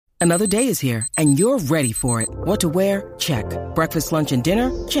Another day is here, and you're ready for it. What to wear? Check. Breakfast, lunch, and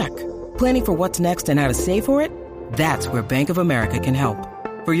dinner? Check. Planning for what's next and how to save for it? That's where Bank of America can help.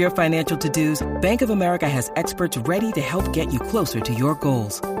 For your financial to-dos, Bank of America has experts ready to help get you closer to your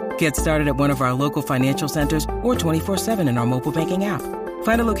goals. Get started at one of our local financial centers or 24/7 in our mobile banking app.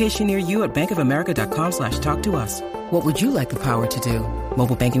 Find a location near you at bankofamerica.com/talktous. What would you like the power to do?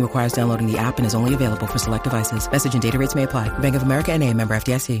 Mobile banking requires downloading the app and is only available for select devices. Message and data rates may apply. Bank of America N.A., member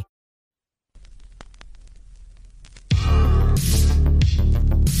FDIC.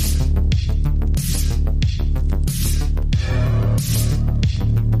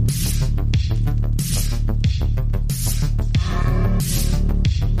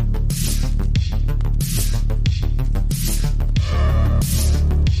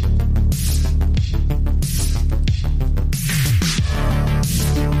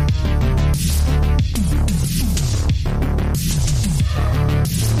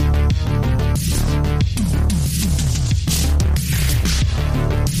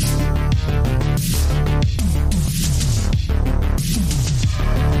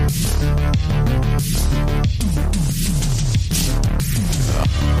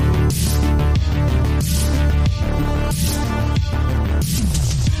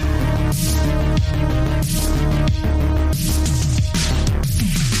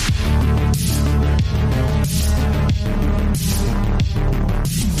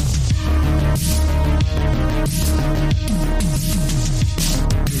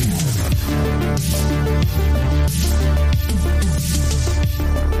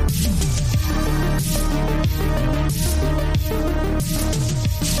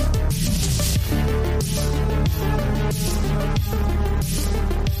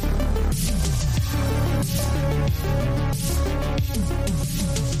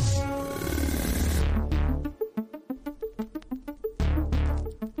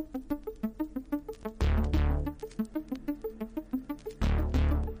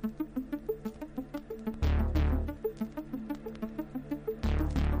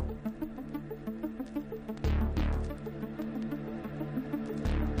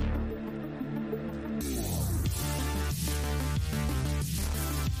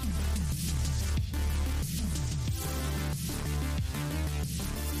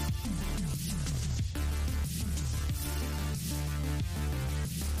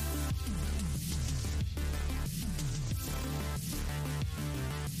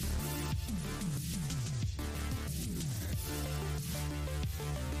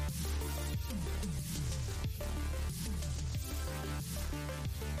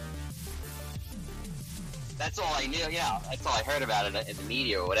 That's all I knew. Yeah, that's all I heard about it in the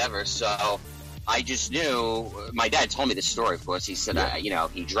media or whatever. So I just knew. My dad told me this story. Of course, he said,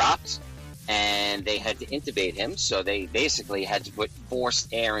 he dropped, and they had to intubate him. So they basically had to put forced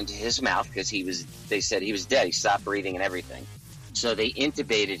air into his mouth because they said he was dead. He stopped breathing and everything. So they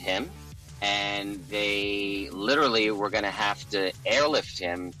intubated him, and they literally were going to have to airlift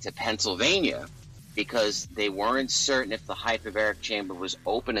him to Pennsylvania because they weren't certain if the hyperbaric chamber was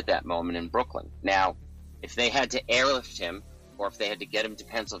open at that moment in Brooklyn. Now, if they had to airlift him or if they had to get him to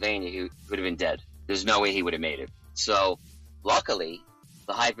Pennsylvania, he would have been dead. There's no way he would have made it. So luckily,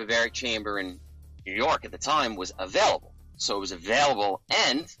 the hyperbaric chamber in New York at the time was available. So it was available,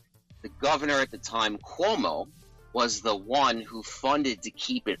 and the governor at the time, Cuomo, was the one who funded to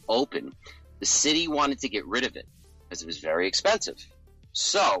keep it open. The city wanted to get rid of it because it was very expensive.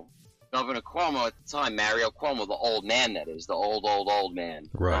 So Governor Cuomo at the time, Mario Cuomo, the old man that is, the old man.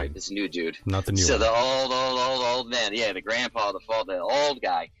 Right. This new dude. Not the new So one. the old man. Yeah, the grandpa, the old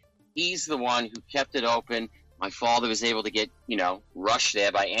guy. He's the one who kept it open. My father was able to get, rushed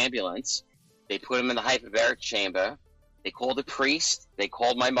there by ambulance. They put him in the hyperbaric chamber. They called a priest. They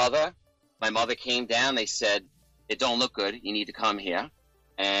called my mother. My mother came down. They said, it don't look good. You need to come here.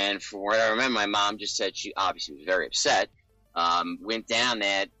 And from what I remember, my mom just said she obviously was very upset. Went down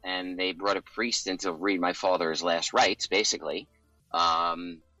there, and they brought a priest in to read my father his last rites, basically.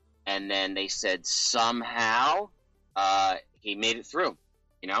 And then they said somehow he made it through,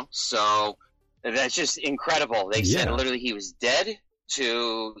 So that's just incredible. They said literally he was dead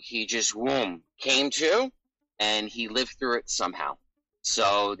to he just, came to, and he lived through it somehow.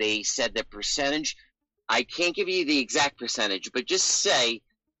 So they said the percentage, I can't give you the exact percentage, but just say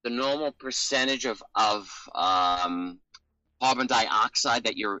the normal percentage of carbon dioxide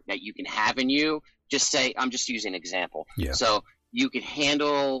that you can have in you. Just say, I'm just using an example. Yeah. So you could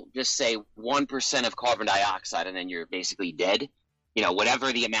handle, just say 1% of carbon dioxide, and then you're basically dead.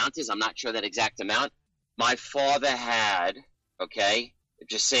 Whatever the amount is, I'm not sure that exact amount. My father had,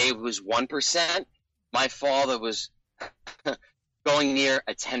 just say it was 1%. My father was going near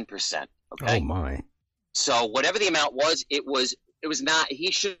a 10%. Okay. Oh my. So whatever the amount was, it was not.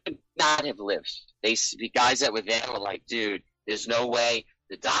 He should not have lived. The guys that were there were like, dude, there's no way.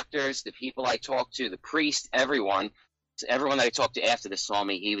 The doctors, the people I talked to, the priest, everyone that I talked to after this saw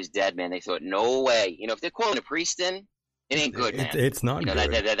me, he was dead, man. They thought, no way. You know, if they're calling a priest in, it ain't good, man. It's not good.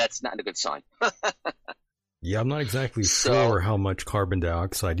 That's not a good sign. Yeah, I'm not exactly sure how much carbon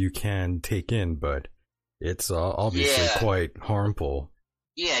dioxide you can take in, but it's obviously quite harmful.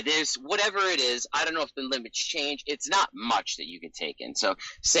 Yeah, there's whatever it is. I don't know if the limits change. It's not much that you can take in. So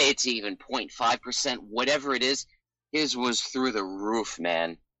say it's even 0.5%, whatever it is, his was through the roof,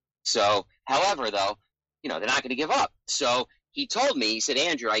 man. So, however, though, you know, they're not going to give up. So he told me, he said,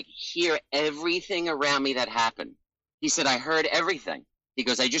 Andrew, I hear everything around me that happened. He said, I heard everything. He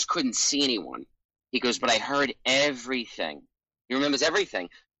goes, I just couldn't see anyone. He goes, but I heard everything. He remembers everything.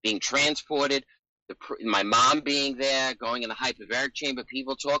 Being transported, my mom being there, going in the hyperbaric chamber,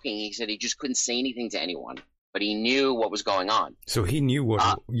 people talking. He said he just couldn't say anything to anyone, but he knew what was going on. So he knew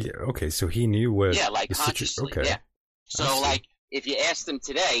what. So he knew what. Yeah, like consciously. Okay. Yeah. So like, if you asked him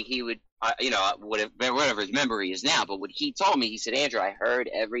today, he would, whatever his memory is now. But what he told me, he said, Andrew, I heard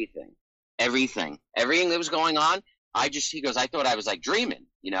everything that was going on. He goes, I thought I was like dreaming,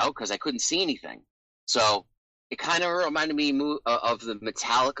 you know, because I couldn't see anything. So it kind of reminded me of the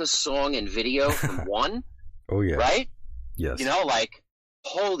Metallica song and video from One. Oh, yeah. Right? Yes. You know, like,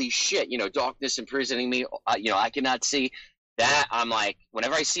 holy shit, you know, darkness imprisoning me. You know, I cannot see that. I'm like,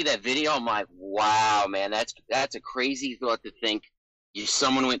 whenever I see that video, I'm like, wow, man, that's a crazy thought to think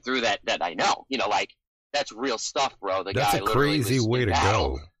someone went through that I know. You know, like, that's real stuff, bro. That's a crazy way to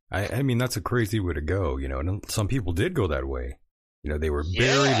go. I mean, that's a crazy way to go, you know, and some people did go that way. You know, they were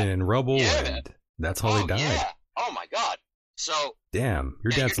buried in rubble, and that's how they died. Yeah. Oh my God! So damn,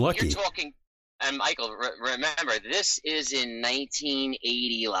 your dad's lucky. You're talking, and Michael, remember this is in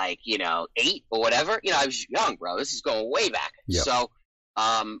 1980, like 8 or whatever. You know, I was young, bro. This is going way back. Yep. So,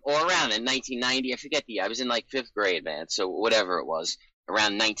 or around in 1990, I forget I was in like 5th grade, man. So whatever it was,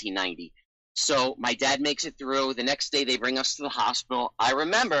 around 1990. So my dad makes it through. The next day they bring us to the hospital. I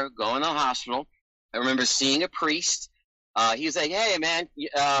remember going to the hospital. I remember seeing a priest. He was like, "Hey, man,"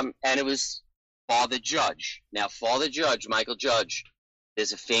 and it was Father Judge. Now, Father Judge, Michael Judge,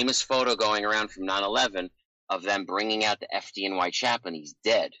 there's a famous photo going around from 9/11 of them bringing out the FDNY chaplain. He's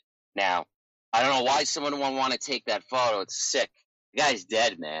dead. Now, I don't know why someone would want to take that photo. It's sick. The guy's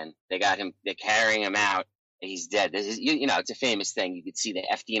dead, man. They got him. They're carrying him out. He's dead. This is, it's a famous thing. You could see the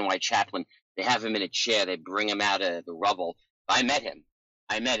FDNY chaplain. They have him in a chair. They bring him out of the rubble. I met him,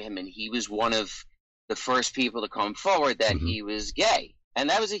 and he was one of the first people to come forward that he was gay. And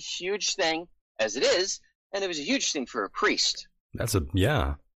that was a huge thing, as it is, and it was a huge thing for a priest.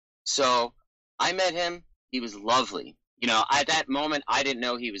 So I met him. He was lovely. You know, at that moment, I didn't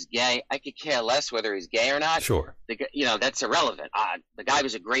know he was gay. I could care less whether he's gay or not. Sure. That's irrelevant. The guy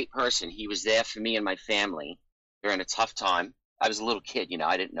was a great person. He was there for me and my family during a tough time. I was a little kid,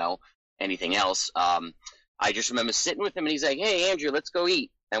 I didn't know anything else. I just remember sitting with him, and he's like, "Hey, Andrew, let's go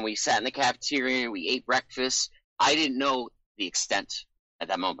eat." And we sat in the cafeteria. We ate breakfast. I didn't know the extent at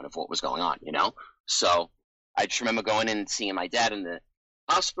that moment of what was going on, So I just remember going in and seeing my dad in the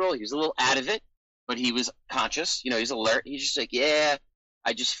hospital. He was a little out of it, but he was conscious. He was alert. He's just like, "Yeah,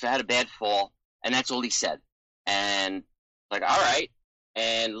 I just had a bad fall." And that's all he said. And like, all right.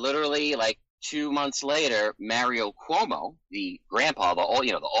 And literally like 2 months later, Mario Cuomo, the grandpa, the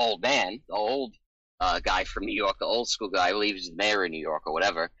old man, the old guy from New York, the old school guy, I believe he was the mayor of New York or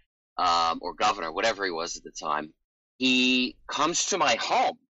whatever, or governor, whatever he was at the time. He comes to my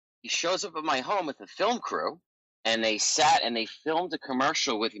home. He shows up at my home with a film crew, and they sat and they filmed a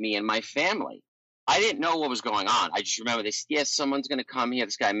commercial with me and my family. I didn't know what was going on. I just remember they said, "Yes, someone's going to come here,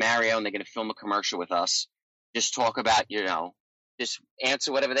 this guy Mario, and they're going to film a commercial with us. Just talk about, just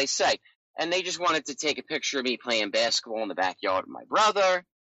answer whatever they say." And they just wanted to take a picture of me playing basketball in the backyard with my brother.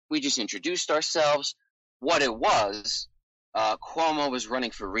 We just introduced ourselves. What it was, Cuomo was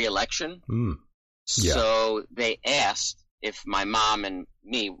running for re-election. Yeah. So they asked if my mom and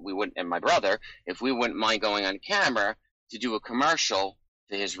me, and my brother, if we wouldn't mind going on camera to do a commercial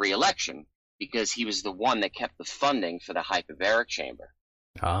for his re-election, because he was the one that kept the funding for the hyperbaric chamber.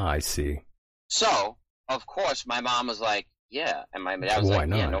 Ah, I see. So, of course, my mom was like, "Yeah," and my dad was Why like,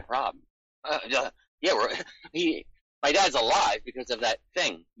 not? "Yeah, no problem." My dad's alive because of that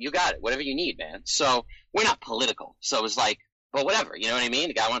thing. You got it. Whatever you need, man. So we're not political. So it was like, but whatever. You know what I mean?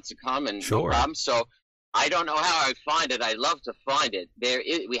 The guy wants to come, and sure. No problem. So I don't know how I'd find it. I'd love to find it.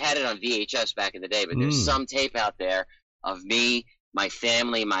 We had it on VHS back in the day, but there's some tape out there of me my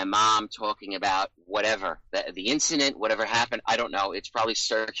family, my mom talking about whatever, the incident, whatever happened. I don't know. It's probably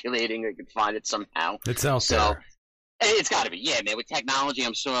circulating. I can find it somehow. It's out there. It's got to be. Yeah, man. With technology,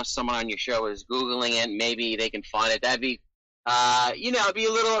 I'm sure someone on your show is Googling it. Maybe they can find it. That'd be, it'd be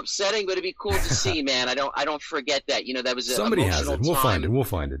a little upsetting, but it'd be cool to see, man. I don't forget that. That was somebody has it. We'll find it. We'll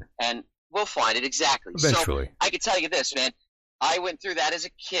find it. And we'll find it, exactly. Eventually. So I can tell you this, man. I went through that as a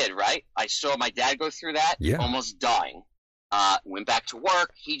kid, right? I saw my dad go through that, almost dying. Went back to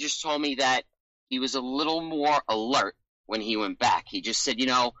work. He just told me that he was a little more alert when he went back. He just said,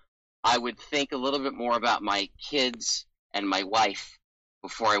 I would think a little bit more about my kids and my wife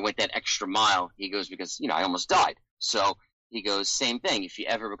before I went that extra mile. He goes, because, I almost died. So he goes, same thing. If you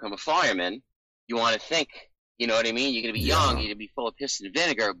ever become a fireman, you want to think, you know what I mean? You're going to be young. You're going to be full of piss and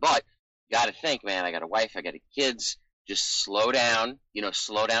vinegar. But you got to think, man, I got a wife. I got kids. Just slow down.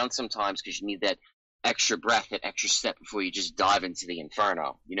 Slow down sometimes because you need that extra breath, that extra step before you just dive into the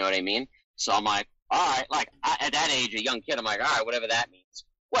inferno. You know what I mean? So I'm like, all right, at that age, a young kid, I'm like, all right, whatever that means.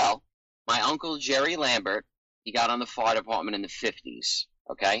 Well, my uncle Jerry Lambert, he got on the fire department in the 50s,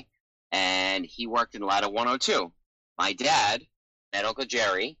 okay? And he worked in Ladder 102. My dad met Uncle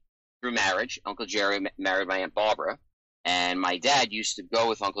Jerry through marriage. Uncle Jerry married my Aunt Barbara. And my dad used to go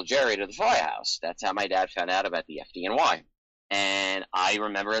with Uncle Jerry to the firehouse. That's how my dad found out about the FDNY. And I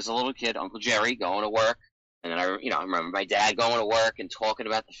remember as a little kid, Uncle Jerry going to work. And then I remember my dad going to work and talking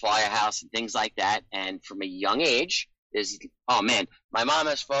about the firehouse and things like that. And from a young age, my mom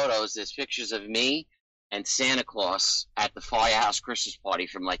has photos. There's pictures of me and Santa Claus at the firehouse Christmas party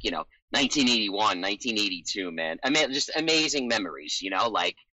from 1981, 1982, man. I mean, just amazing memories,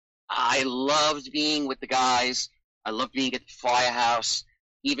 I loved being with the guys. I loved being at the firehouse.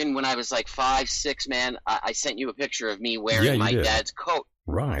 Even when I was 5, 6, man, I sent you a picture of me wearing my dad's coat.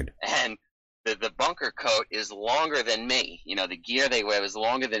 Right. And the bunker coat is longer than me. The gear they wear was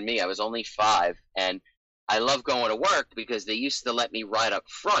longer than me. I was only 5. And I love going to work because they used to let me ride up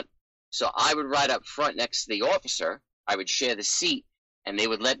front. So I would ride up front next to the officer. I would share the seat, and they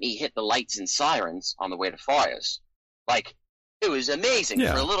would let me hit the lights and sirens on the way to fires. It was amazing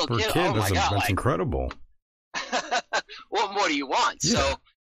for a little kid. Oh, my God. That's incredible. What more do you want? Yeah. So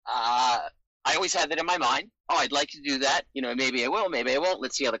I always had that in my mind. Oh, I'd like to do that. Maybe I will, maybe I won't.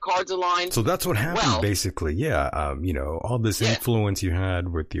 Let's see how the cards align. So that's what happened, basically. Yeah. All this influence you had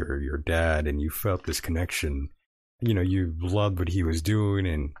with your dad, and you felt this connection. You loved what he was doing,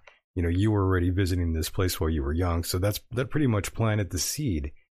 and you were already visiting this place while you were young. So that pretty much planted the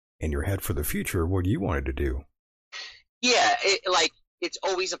seed in your head for the future of what you wanted to do. Yeah, it's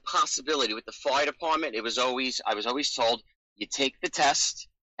always a possibility with the fire department. I was always told, you take the test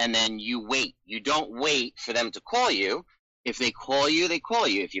and then you wait. You don't wait for them to call you. If they call you, they call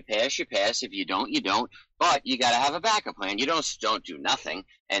you. If you pass, you pass. If you don't, you don't. But you got to have a backup plan. You don't do nothing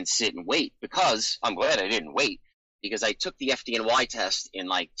and sit and wait, because I'm glad I didn't wait, because I took the FDNY test in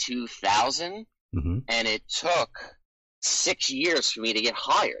 2000, and it took 6 years for me to get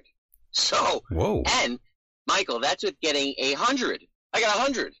hired. So, whoa. And Michael, that's with getting 100. I got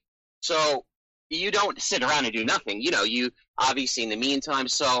 100. So you don't sit around and do nothing. You obviously in the meantime.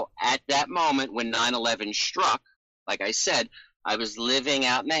 So at that moment when 9/11 struck, like I said, I was living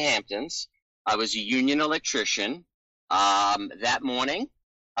out in the Hamptons. I was a union electrician. That morning,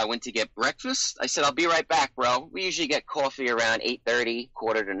 I went to get breakfast. I said, I'll be right back, bro. We usually get coffee around 8:30,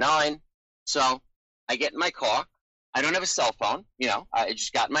 8:45. So I get in my car. I don't have a cell phone. I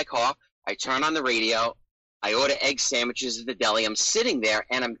just got in my car. I turn on the radio. I order egg sandwiches at the deli. I'm sitting there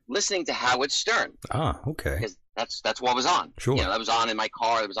and I'm listening to Howard Stern. Ah, okay. Because that's what was on. Sure. That was on in my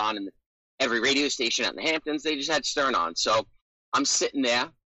car. It was on in every radio station out in the Hamptons. They just had Stern on. So I'm sitting there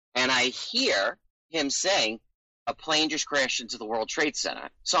and I hear him saying, a plane just crashed into the World Trade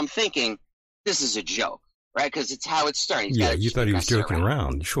Center. So I'm thinking, this is a joke, right? Because it's Howard Stern. You thought he was joking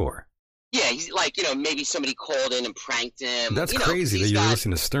around. Sure. Yeah, he's maybe somebody called in and pranked him. That's crazy that you were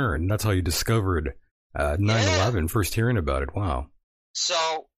listening to Stern. That's how you discovered 9/11, first hearing about it. Wow.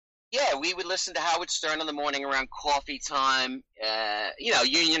 So, we would listen to Howard Stern in the morning around coffee time.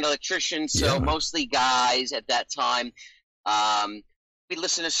 Union electricians, so mostly guys at that time. We'd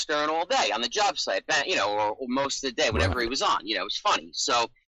listen to Stern all day on the job site, or most of the day, whenever he was on. It was funny. So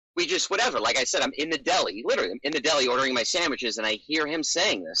we just, whatever. Like I said, I'm in the deli, literally, I'm in the deli ordering my sandwiches, and I hear him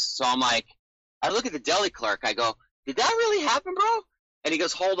saying this. So I'm like, I look at the deli clerk, I go, did that really happen, bro? And he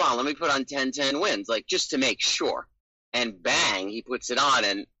goes, hold on, let me put on 10-10 wins, just to make sure. And bang, he puts it on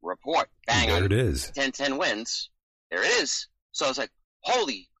and report. Bang, there it is. 10-10 wins. There it is. So I was like,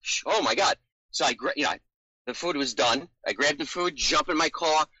 oh my God. So the food was done. I grabbed the food, jump in my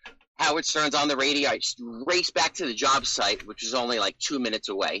car, Howard Stern's on the radio. I just race back to the job site, which is only like 2 minutes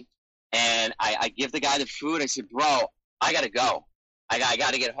away. And I give the guy the food. I said, bro, I got to go. I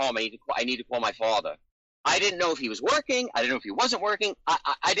got to get home. I need to call my father. I didn't know if he was working. I didn't know if he wasn't working.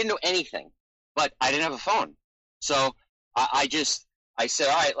 I didn't know anything, but I didn't have a phone. So I said,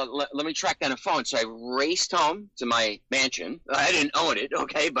 all right, let me track down a phone. So I raced home to my mansion. I didn't own it,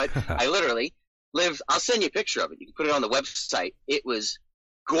 okay, but I literally lived. I'll send you a picture of it. You can put it on the website. It was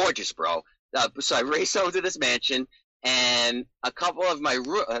gorgeous, bro. So I raced over to this mansion, and a couple of my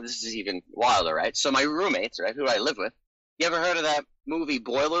this is even wilder, right? So my roommates, right, who I live with. You ever heard of that movie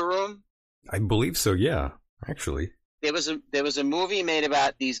Boiler Room? I believe so. Yeah, actually. There was a movie made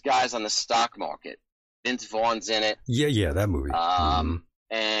about these guys on the stock market. Vince Vaughn's in it. Yeah, that movie.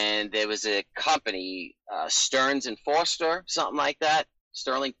 And there was a company, Stearns and Foster, something like that.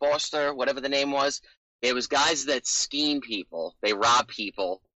 Sterling Foster, whatever the name was. There was guys that scheme people. They rob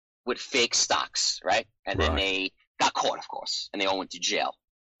people with fake stocks, right? And then they got caught, of course, and they all went to jail.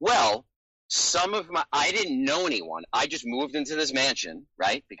 Well, I didn't know anyone. I just moved into this mansion,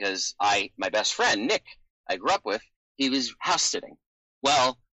 right? Because my best friend, Nick, I grew up with, he was house sitting.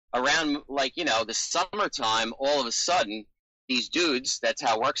 Well, around the summertime, all of a sudden, these dudes, that's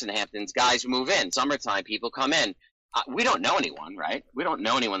how it works in the Hamptons, guys move in. Summertime, people come in. We don't know anyone, right? We don't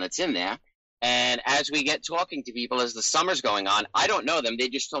know anyone that's in there. And as we get talking to people as the summer's going on, I don't know them. They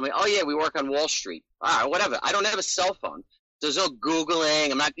just told me, oh, yeah, we work on Wall Street. Whatever. I don't have a cell phone. There's no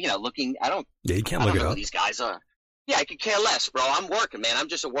Googling. I'm not, looking. Yeah, you can't look it up. Who these guys are. Yeah, I could care less, bro. I'm working, man. I'm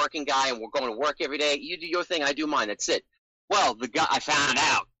just a working guy, and we're going to work every day. You do your thing, I do mine. That's it. Well, I found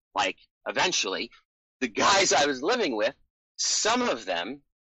out, eventually, the guys I was living with, some of them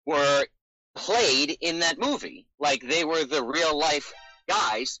were played in that movie. Like, they were the real-life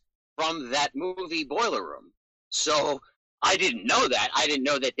guys from that movie Boiler Room. So I didn't know that. I didn't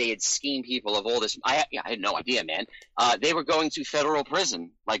know that they had schemed people of all this. I had no idea, man. They were going to federal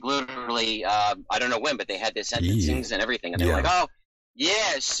prison, literally, I don't know when, but they had their sentencings and everything. And they were like, oh,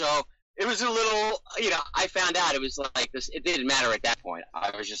 yeah. So it was a little, I found out it was like this. It didn't matter at that point.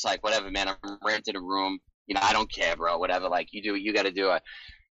 I was just like, whatever, man. I'm renting a room. I don't care, bro. Whatever. You got to do it.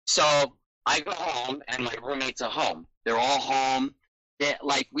 So I go home, and my roommates are home. They're all home.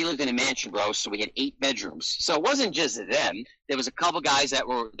 We lived in a mansion, bro, so we had 8 bedrooms. So it wasn't just them. There was a couple guys that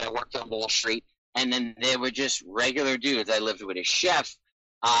worked on Wall Street, and then there were just regular dudes. I lived with a chef.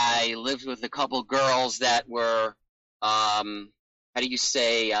 I lived with a couple girls that were,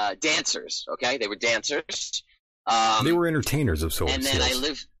 dancers, okay? They were dancers. They were entertainers of sorts. And then I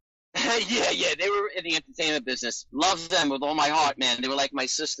lived – yeah, they were in the entertainment business. Loved them with all my heart, man. They were like my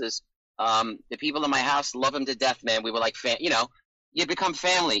sisters. The people in my house love them to death, man. We were like you become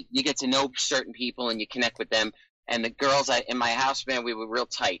family. You get to know certain people and you connect with them. And the girls in my house, man, we were real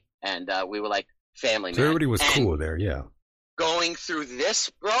tight. And we were like family, so man. Everybody was cool there, yeah. Going through this,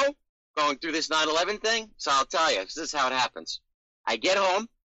 bro, going through this 9/11 thing, so I'll tell you, this is how it happens. I get home.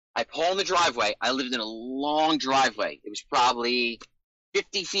 I pull in the driveway. I lived in a long driveway. It was probably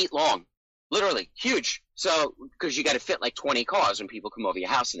 50 feet long. Literally, huge. So, because you got to fit 20 cars when people come over your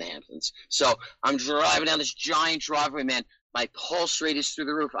house in the Hamptons. So I'm driving down this giant driveway, man. My pulse rate is through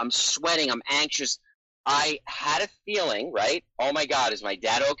the roof. I'm sweating. I'm anxious. I had a feeling, right? Oh, my God, is my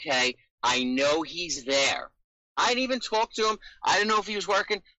dad okay? I know he's there. I didn't even talk to him. I didn't know if he was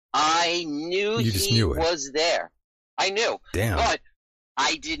working. I knew he was there. I knew. Damn. But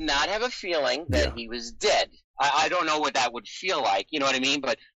I did not have a feeling that he was dead. I don't know what that would feel like. You know what I mean?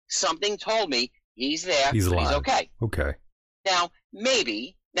 But something told me he's there. He's alive. He's okay. Okay. Now,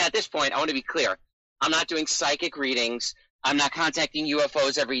 at this point, I want to be clear. I'm not doing psychic readings. I'm not contacting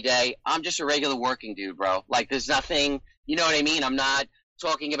UFOs every day. I'm just a regular working dude, bro. There's nothing, you know what I mean? I'm not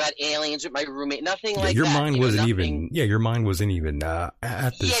talking about aliens with my roommate, nothing like your that. Mind wasn't even, your mind wasn't even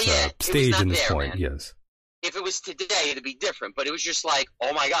at this stage in this point, man. Yes. If it was today, it'd be different. But it was just like,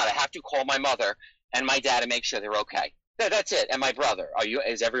 oh, my God, I have to call my mother and my dad to make sure they're okay. That's it. And my brother.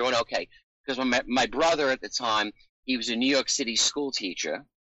 Is everyone okay? Because my brother at the time, he was a New York City school teacher.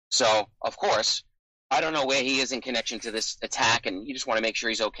 So, of course, I don't know where he is in connection to this attack, and you just want to make sure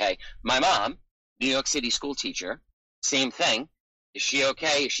he's okay. My mom, New York City school teacher, same thing. Is she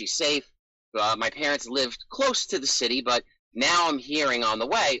okay? Is she safe? My parents lived close to the city, but now I'm hearing on the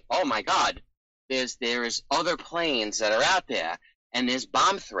way, oh, my God, there's other planes that are out there, and there's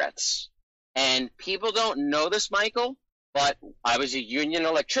bomb threats. And people don't know this, Michael, but I was a union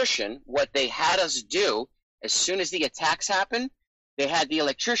electrician. What they had us do, as soon as the attacks happened, they had the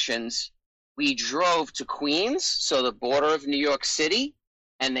electricians. We drove to Queens, so the border of New York City,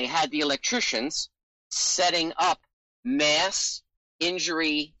 and they had the electricians setting up mass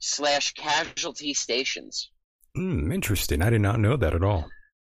injury/casualty stations. Interesting. I did not know that at all.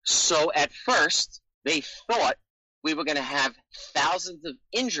 So at first, they thought we were going to have thousands of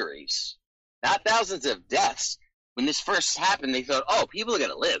injuries, not thousands of deaths. When this first happened, they thought, oh, people are going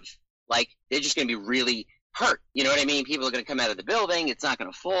to live. Like, they're just going to be really hurt. You know what I mean? People are going to come out of the building. It's not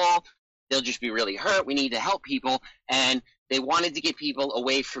going to fall. They'll just be really hurt. We need to help people. And they wanted to get people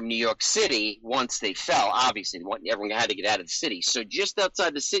away from New York City once they fell, obviously. Everyone had to get out of the city. So just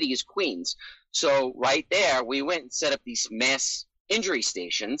outside the city is Queens. So right there, we went and set up these mass injury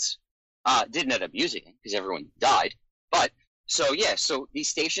stations. Didn't end up using it because everyone died. But so these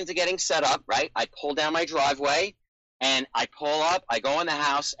stations are getting set up, right? I pull down my driveway and I pull up, I go in the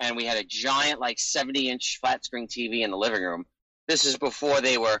house, and we had a giant, like 70-inch flat screen TV in the living room. This is before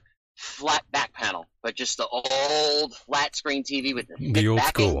they were flat back panel, but just the old flat screen TV with the old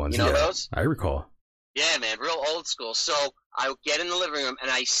backing, school ones. You know those? I recall. Yeah, man, real old school. So I get in the living room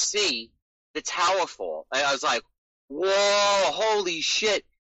and I see the tower fall. I was like, whoa, holy shit.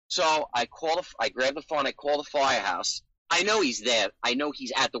 So I grab the phone, I call the firehouse. I know he's there. I know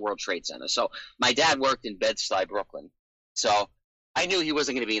he's at the World Trade Center. So my dad worked in Bed-Stuy, Brooklyn. So I knew he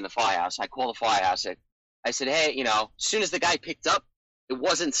wasn't going to be in the firehouse. I called the firehouse. I said, hey, as soon as the guy picked up, it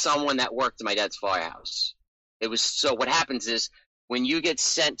wasn't someone that worked in my dad's firehouse. So what happens is when you get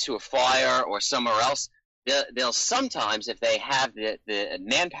sent to a fire or somewhere else, they'll sometimes, if they have the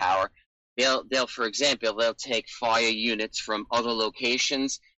manpower, they'll for example, they'll take fire units from other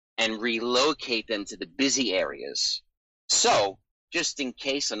locations and relocate them to the busy areas. So just in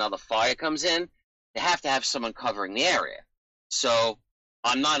case another fire comes in, they have to have someone covering the area. So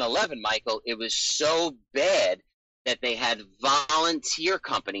on 9/11, Michael, it was so bad that they had volunteer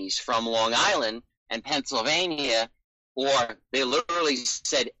companies from Long Island and Pennsylvania, or they literally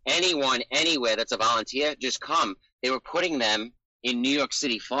said anyone, anywhere that's a volunteer, just come. They were putting them in New York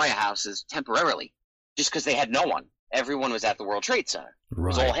City firehouses temporarily just because they had no one. Everyone was at the World Trade Center. It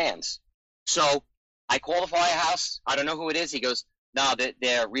was all hands. So I call the firehouse. I don't know who it is. He goes, no,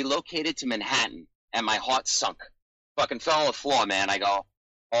 they're relocated to Manhattan. And my heart sunk. Fucking fell on the floor, man. I go,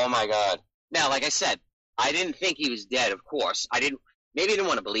 oh, my God. Now, like I said, I didn't think he was dead, of course. Maybe I didn't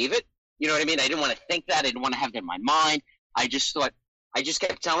want to believe it. You know what I mean? I didn't want to think that. I didn't want to have it in my mind. I just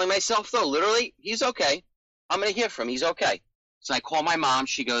kept telling myself, though, literally, he's okay. I'm going to hear from him. He's okay. So I call my mom.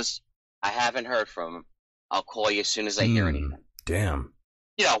 She goes, I haven't heard from him. I'll call you as soon as I hear anything. Damn.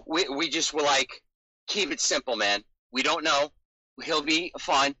 We just were like, keep it simple, man. We don't know. He'll be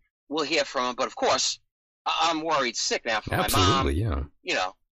fine. We'll hear from him. But, of course, I'm worried sick now for my mom. Absolutely, yeah.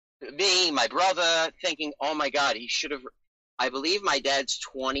 Me, my brother, thinking, oh, my God, he should have – I believe my dad's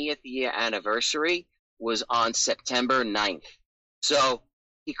 20th year anniversary was on September 9th. So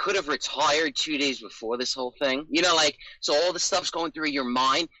he could have retired 2 days before this whole thing. So all the stuff's going through your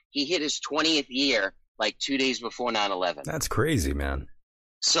mind. He hit his 20th year like 2 days before 9/11. That's crazy, man.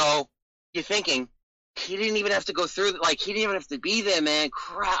 So you're thinking, he didn't even have to go through – he didn't even have to be there, man.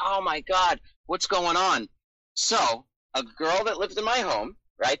 Oh, my God, what's going on? So a girl that lived in my home,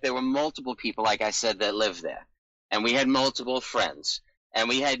 right, there were multiple people, like I said, that lived there. And we had multiple friends. And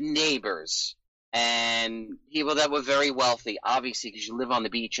we had neighbors. And people that were very wealthy, obviously, because you live on the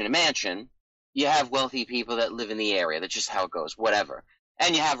beach in a mansion, you have wealthy people that live in the area. That's just how it goes, whatever.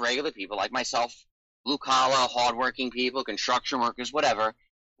 And you have regular people like myself, blue-collar, hardworking people, construction workers, whatever.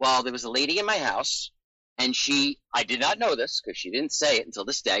 Well, there was a lady in my house, and I did not know this because she didn't say it until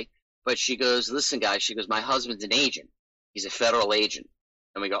this day, but she goes, listen, guys, she goes, my husband's an agent. He's a federal agent.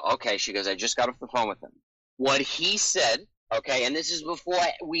 And we go, okay. She goes, I just got off the phone with him. What he said, okay, and this is before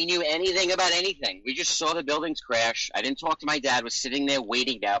we knew anything about anything. We just saw the buildings crash. I didn't talk to my dad. Was sitting there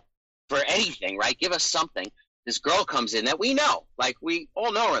waiting now for anything, right? Give us something. This girl comes in that we know. Like, we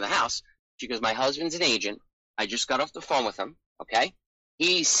all know her in the house. She goes, my husband's an agent. I just got off the phone with him, okay?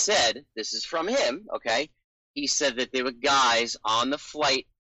 He said, this is from him, okay? He said that there were guys on the flight,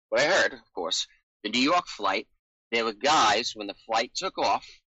 what I heard, of course, the New York flight. There were guys, when the flight took off,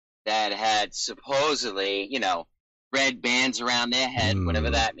 that had supposedly, red bands around their head,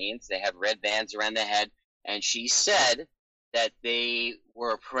 whatever that means. They had red bands around their head. And she said that they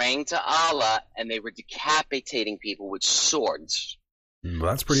were praying to Allah and they were decapitating people with swords. Well,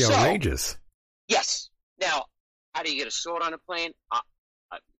 that's pretty outrageous. Yes. Now, how do you get a sword on a plane?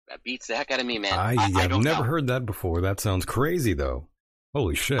 That beats the heck out of me, man. I've never heard that before. That sounds crazy, though.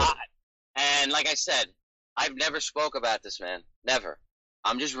 Holy shit. And like I said, I've never spoke about this, man. Never.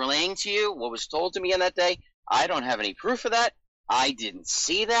 I'm just relaying to you what was told to me on that day. I don't have any proof of that. I didn't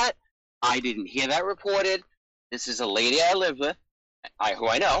see that. I didn't hear that reported. This is a lady I live with, who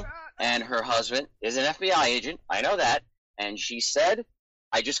I know, and her husband is an FBI agent. I know that. And she said,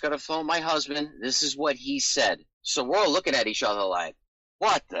 I just got to phone my husband. This is what he said. So we're all looking at each other like,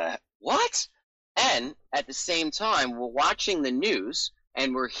 what? And at the same time, we're watching the news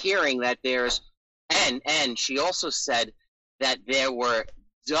and we're hearing that there's, and she also said that there were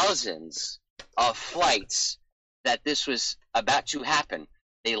dozens of flights that this was about to happen.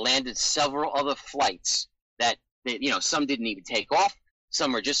 They landed several other flights that, some didn't even take off.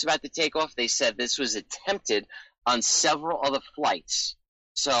 Some were just about to take off. They said this was attempted on several other flights.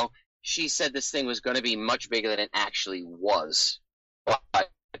 So she said this thing was going to be much bigger than it actually was. But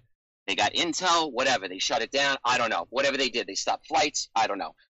they got intel, whatever. They shut it down. I don't know. Whatever they did, they stopped flights. I don't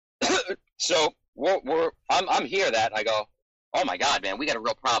know. So I'm here that I go, oh my God, man, we got a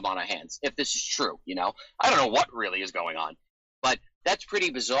real problem on our hands. If this is true, I don't know what really is going on, but that's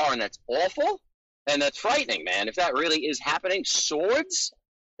pretty bizarre and that's awful and that's frightening, man. If that really is happening, swords.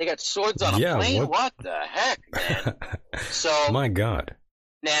 They got swords on a plane. What the heck, man? So my God.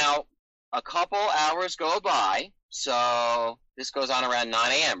 Now, a couple hours go by, so this goes on around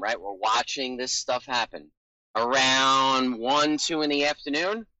 9 a.m., right? We're watching this stuff happen. Around 1, 2 in the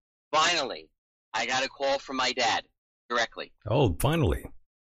afternoon, finally, I got a call from my dad directly. Oh, finally.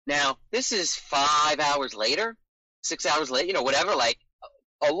 Now, this is 5 hours later, 6 hours later, whatever, like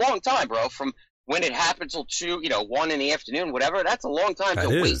a long time, bro, from when it happened till 2, 1 in the afternoon, whatever. That's a long time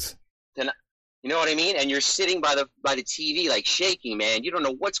to wait. You know what I mean? And you're sitting by the TV like shaking, man. You don't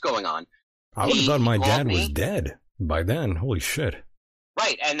know what's going on. I would have thought my dad was dead by then. Holy shit.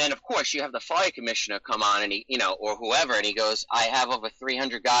 Right. And then, of course, you have the fire commissioner come on and he, or whoever, and he goes, I have over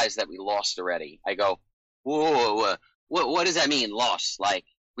 300 guys that we lost already. I go, whoa, what does that mean, lost? Like,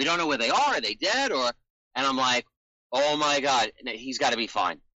 we don't know where they are. Are they dead? And I'm like, oh, my God, he's got to be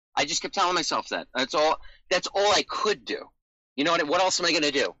fine. I just kept telling myself that. That's all I could do. You know what else am I going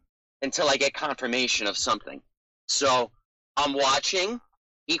to do until I get confirmation of something? So I'm watching.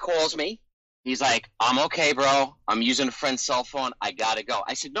 He calls me. He's like, I'm okay, bro. I'm using a friend's cell phone. I got to go.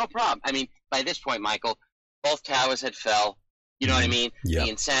 I said, no problem. I mean, by this point, Michael, both towers had fell. You know what I mean? Yeah. The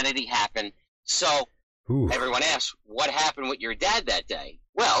insanity happened. So everyone asks, what happened with your dad that day?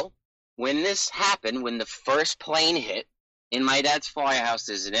 Well, when this happened, when the first plane hit, in my dad's firehouse,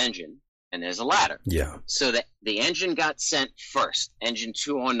 there's an engine and there's a ladder. Yeah. So the engine got sent first, engine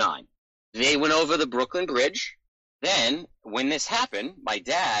 209. They went over the Brooklyn Bridge. Then, when this happened, my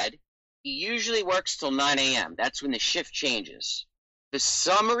dad, he usually works till 9 a.m. That's when the shift changes. For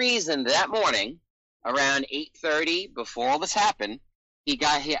some reason, that morning, around 8:30, before all this happened, a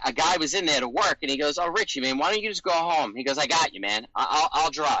guy was in there to work, and he goes, oh, Richie, man, why don't you just go home? He goes, I got you, man.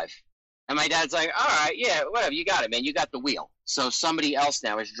 I'll drive. And my dad's like, all right, yeah, whatever, you got it, man. You got the wheel. So somebody else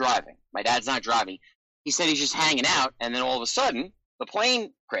now is driving. My dad's not driving. He said he's just hanging out, and then all of a sudden, the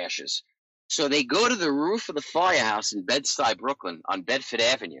plane crashes. So they go to the roof of the firehouse in Bed-Stuy, Brooklyn, on Bedford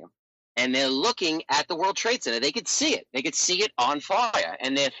Avenue, and they're looking at the World Trade Center. They could see it. They could see it on fire,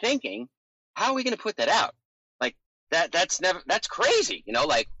 and they're thinking, how are we going to put that out? Like, that's crazy,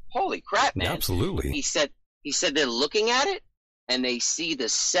 like, holy crap, man. Absolutely. He said they're looking at it, and they see the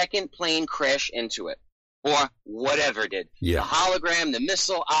second plane crash into it, or whatever did. Yeah. The hologram, the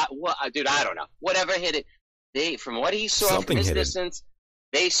missile, dude, I don't know. Whatever hit it, from what he saw from his distance,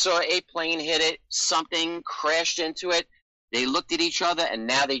 they saw a plane hit it, something crashed into it. They looked at each other, and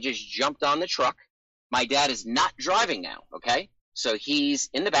now they just jumped on the truck. My dad is not driving now, okay? So he's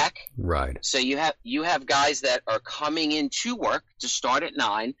in the back. Right. So you have guys that are coming in to work to start at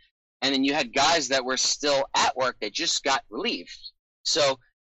 9, and then you had guys that were still at work that just got relieved. So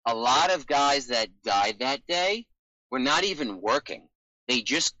a lot of guys that died that day were not even working. They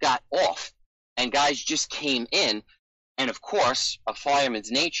just got off, and guys just came in. And, of course, a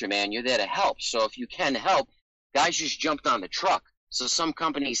fireman's nature, man, you're there to help. So if you can help, guys just jumped on the truck. So some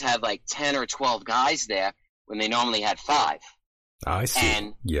companies had like 10 or 12 guys there when they normally had 5. I see.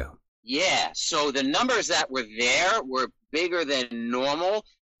 And yeah. So the numbers that were there were bigger than normal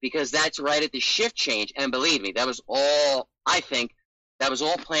because that's right at the shift change. And believe me, that was all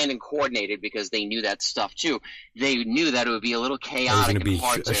planned and coordinated because they knew that stuff too. They knew that it would be a little chaotic. It was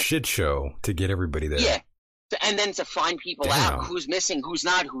going to be a shit show to get everybody there. Yeah. And then to find people out, who's missing, who's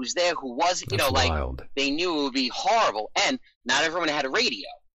not, who's there, who wasn't, wild. They knew it would be horrible. And not everyone had a radio.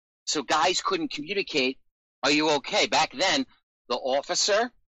 So guys couldn't communicate, are you okay? Back then, the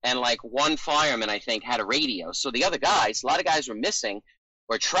officer and like one fireman, I think, had a radio. So the other guys, a lot of guys were missing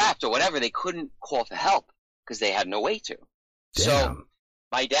or trapped or whatever. They couldn't call for help because they had no way to. Damn. So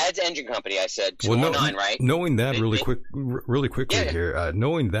my dad's engine company, I said, 209, right? Knowing that really quickly here,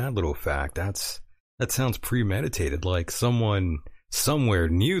 knowing that little fact, that sounds premeditated, like someone somewhere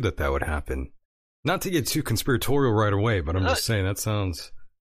knew that would happen. Not to get too conspiratorial right away, but I'm just saying that sounds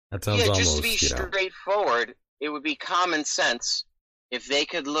almost, just to be straightforward, it would be common sense if they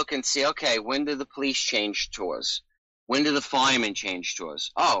could look and see, okay, when did the police change tours? When did the firemen change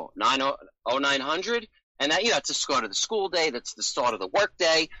tours? Oh, 900? And that, that's the start of the school day. That's the start of the work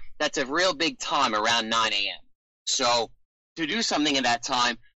day. That's a real big time around 9 a.m. So to do something at that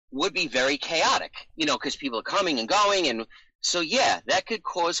time would be very chaotic, because people are coming and going. And so, that could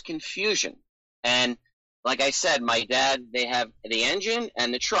cause confusion. And like I said, my dad, they have the engine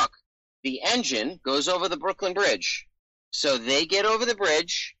and the truck. The engine goes over the Brooklyn Bridge. So they get over the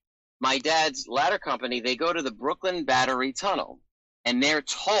bridge. My dad's ladder company, they go to the Brooklyn Battery Tunnel. And they're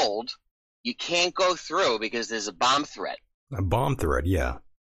told you can't go through because there's a bomb threat. A bomb threat, yeah.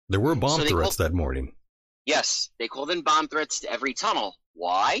 There were bomb threats that morning. Yes, they called in bomb threats to every tunnel.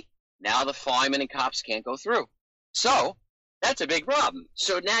 Why? Now the firemen and cops can't go through. So that's a big problem.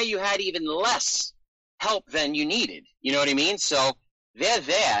 So now you had even less help than you needed. You know what I mean? So they're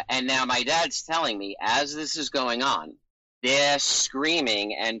there, and now my dad's telling me, as this is going on, they're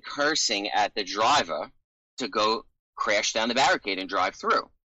screaming and cursing at the driver to go crash down the barricade and drive through.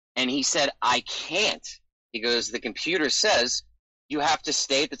 And he said, I can't. He goes, the computer says you have to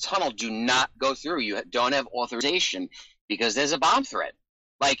stay at the tunnel. Do not go through. You don't have authorization because there's a bomb threat.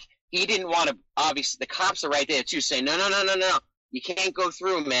 Like, he didn't want to, obviously, the cops are right there too saying, no. You can't go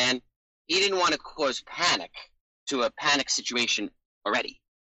through, man. He didn't want to cause panic to a panic situation already.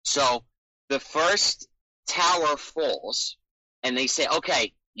 So the first tower falls and they say,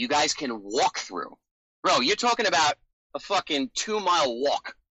 okay, you guys can walk through. Bro, you're talking about a fucking 2-mile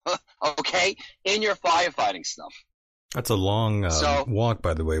walk. Okay, in your firefighting stuff. That's a long walk,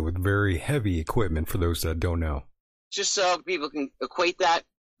 by the way, with very heavy equipment for those that don't know. Just so people can equate that,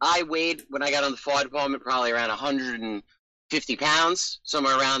 I weighed, when I got on the fire department, probably around 150 pounds,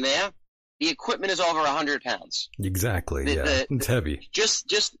 somewhere around there. The equipment is over 100 pounds. Exactly, it's heavy. Just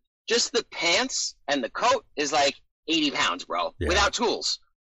the pants and the coat is like 80 pounds, bro, without tools.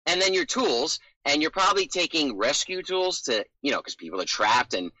 And then your tools, and you're probably taking rescue tools to, because people are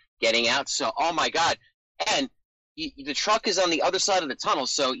trapped and getting out. So, oh my God. And the truck is on the other side of the tunnel,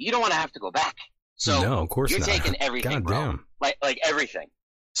 so you don't want to have to go back. So no, of course you're not. taking everything, bro. Damn. Like everything.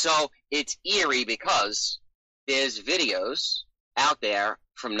 So it's eerie because there's videos out there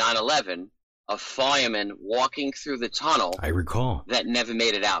from 9/11 of firemen walking through the tunnel. I recall. That never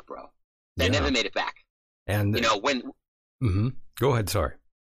made it out, bro. That never made it back. And when. Mm-hmm. Go ahead. Sorry.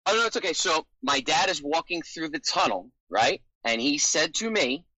 Oh, no, it's okay. So my dad is walking through the tunnel, right? And he said to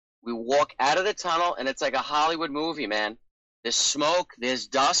me, we walk out of the tunnel, and it's like a Hollywood movie, man. There's smoke, there's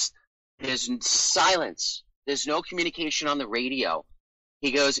dust, there's silence. There's no communication on the radio.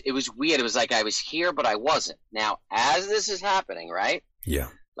 He goes, it was weird. It was like I was here, but I wasn't. Now, as this is happening, right? Yeah.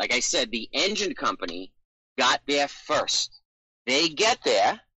 Like I said, the engine company got there first. They get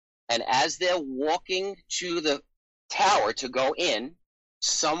there, and as they're walking to the tower to go in,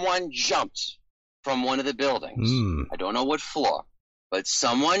 someone jumped from one of the buildings. I don't know what floor, but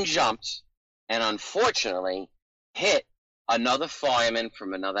someone jumped and unfortunately hit another fireman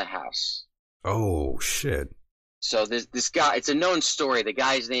from another house. Oh, shit. So this guy, it's a known story. The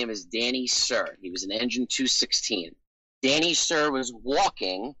guy's name is Danny Sir. He was an Engine 216. Danny Sir was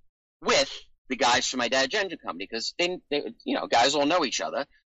walking with the guys from my dad's engine company because they guys all know each other.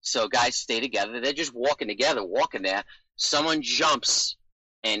 So guys stay together. They're just walking together, walking there. Someone jumps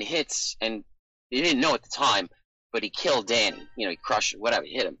and hits, and they didn't know at the time, but he killed Danny. He crushed, whatever,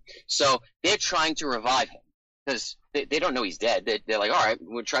 hit him. So they're trying to revive him because they don't know he's dead. They're like, all right,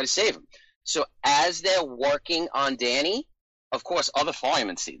 we'll try to save him. So as they're working on Danny, of course, other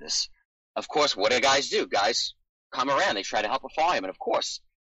firemen see this. Of course, what do guys do? Guys come around. They try to help a fireman, of course.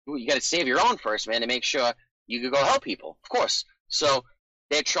 You got to save your own first, man, to make sure you can go help people, of course. So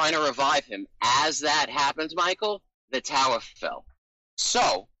they're trying to revive him. As that happens, Michael, the tower fell.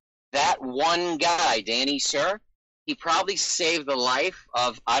 So that one guy, Danny Sir, he probably saved the life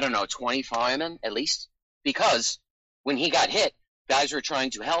of, 20 firemen at least, because when he got hit, guys were trying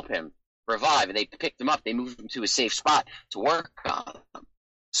to help him revive, and they picked him up. They moved him to a safe spot to work on him.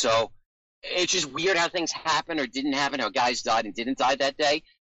 So it's just weird how things happen or didn't happen, how guys died and didn't die that day.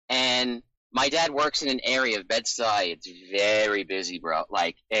 And my dad works in an area of Bed-Stuy. It's very busy, bro,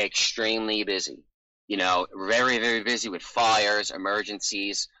 like extremely busy. Very, very busy with fires,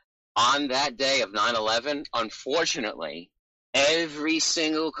 emergencies. On that day of 9/11, unfortunately, every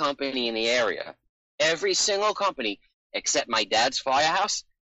single company in the area, every single company except my dad's firehouse,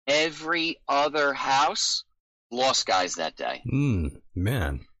 every other house lost guys that day.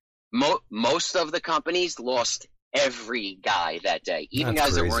 Man. Most of the companies lost every guy that day, even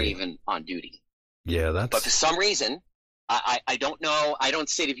That's guys crazy. that weren't even on duty. Yeah, But for some reason, I don't know. I don't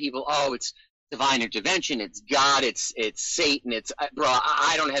say to people, oh, it's divine intervention, it's God, it's Satan, bro,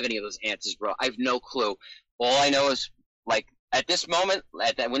 I don't have any of those answers, bro. I have no clue. All I know is, like, at this moment,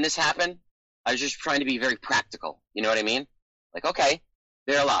 when this happened, I was just trying to be very practical. You know what I mean? Like, okay,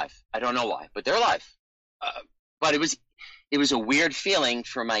 they're alive. I don't know why, but they're alive. But it was a weird feeling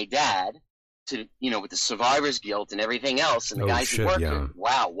for my dad to, with the survivor's guilt and everything else, and the guys he worked with.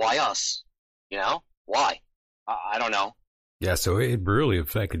 Wow, why us? Why? I don't know. Yeah, so it really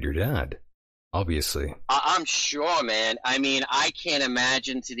affected your dad, obviously. I'm sure, man. I mean, I can't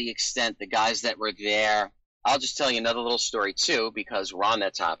imagine to the extent the guys that were there. I'll just tell you another little story, too, because we're on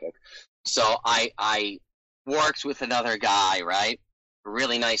that topic. So I worked with another guy, right? A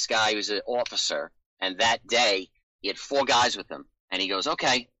really nice guy. He was an officer. And that day, he had 4 guys with him. And he goes,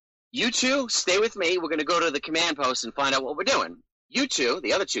 okay, you 2 stay with me. We're going to go to the command post and find out what we're doing. You 2,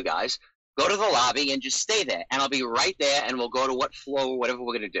 the other 2 guys, go to the lobby and just stay there. And I'll be right there, and we'll go to what floor, whatever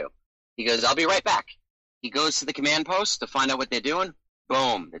we're going to do. He goes, I'll be right back. He goes to the command post to find out what they're doing.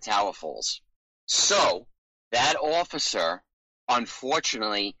 Boom, the tower falls. So that officer,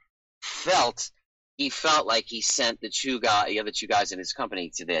 unfortunately, felt like he sent the other 2 guys in his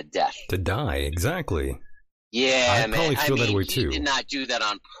company to their death. To die, exactly. Yeah, I probably feel that way too. He did not do that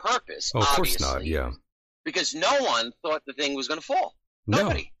on purpose. Oh, of obviously, course not. Yeah, because no one thought the thing was going to fall.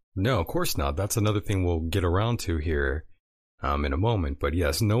 Nobody. No, of course not. That's another thing we'll get around to here in a moment. But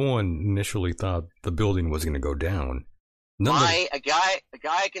yes, no one initially thought the building was going to go down. A guy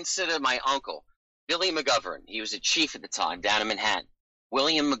I consider my uncle, Billy McGovern. He was a chief at the time down in Manhattan.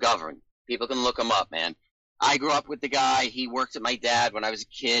 William McGovern. People can look him up, man. I grew up with the guy. He worked with my dad when I was a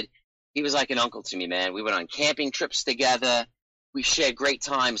kid. He was like an uncle to me, man. We went on camping trips together. We shared great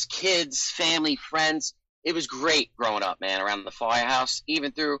times, kids, family, friends. It was great growing up, man, around the firehouse,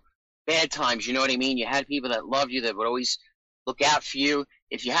 even through bad times. You know what I mean? You had people that loved you, that would always look out for you.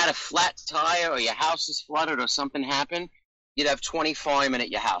 If you had a flat tire or your house is flooded or something happened, you'd have 20 firemen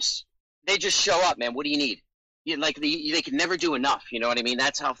at your house. They just show up, man. What do you need? They can never do enough. You know what I mean?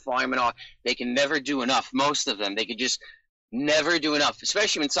 That's how firemen are. They can never do enough. Most of them, they could just never do enough,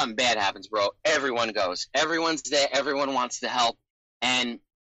 especially when something bad happens, bro. Everyone goes. Everyone's there. Everyone wants to help. And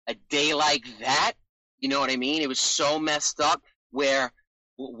a day like that, you know what I mean? It was so messed up where,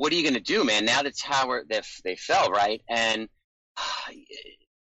 what are you going to do, man? Now the tower, they fell, right? And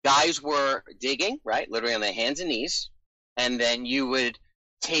guys were digging, right? Literally on their hands and knees. And then you would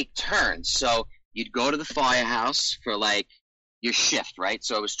take turns. So you'd go to the firehouse for like your shift, right?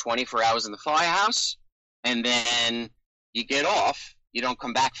 So it was 24 hours in the firehouse. And then you get off. You don't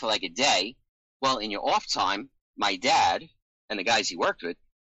come back for like a day. Well, in your off time, my dad and the guys he worked with,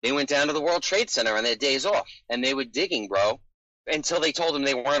 they went down to the World Trade Center on their days off. And they were digging, bro, until they told them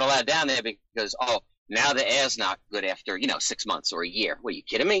they weren't allowed down there because, now the air's not good after, 6 months or a year. What, are you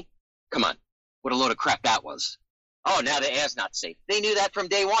kidding me? Come on. What a load of crap that was. Oh, now the air's not safe. They knew that from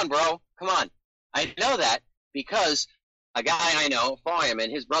day one, bro. Come on. I know that because a guy I know, a fireman,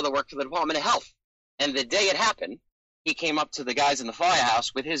 his brother worked for the Department of Health. And the day it happened, he came up to the guys in the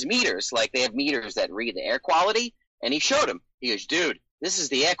firehouse with his meters. Like, they have meters that read the air quality. And he showed him. He goes, dude, this is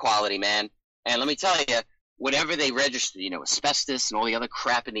the air quality, man. And let me tell you, whatever they registered, asbestos and all the other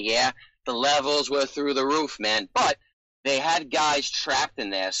crap in the air, the levels were through the roof, man. But they had guys trapped in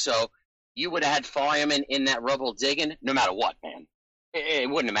there. So you would have had firemen in that rubble digging no matter what, man. It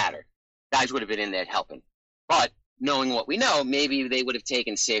wouldn't have mattered. Guys would have been in there helping. But knowing what we know, maybe they would have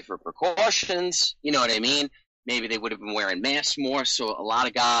taken safer precautions. You know what I mean? Maybe they would have been wearing masks more. So a lot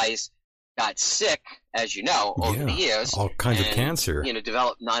of guys got sick, as you know, over the years. All kinds of cancer.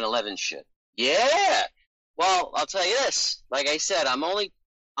 Developed 9/11 shit. Yeah. Well, I'll tell you this. Like I said,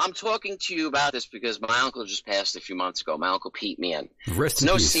 I'm talking to you about this because my uncle just passed a few months ago. My Uncle Pete, man. Rest in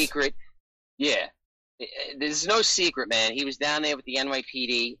peace. No secret. Yeah. There's no secret, man. He was down there with the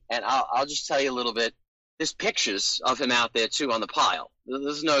NYPD, and I'll just tell you a little bit. There's pictures of him out there, too, on the pile.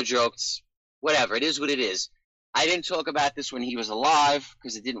 There's no jokes. Whatever. It is what it is. I didn't talk about this when he was alive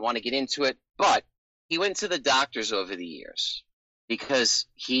because I didn't want to get into it, but he went to the doctors over the years because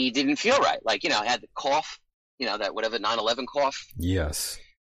he didn't feel right. Like, had the cough, that whatever 9/11 cough. Yes.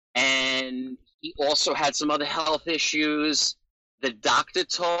 And he also had some other health issues. The doctor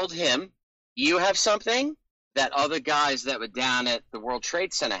told him, you have something that other guys that were down at the World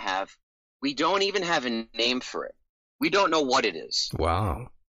Trade Center have. We don't even have a name for it. We don't know what it is. Wow.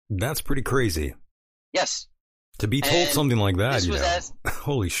 That's pretty crazy. Yes. To be told something like that,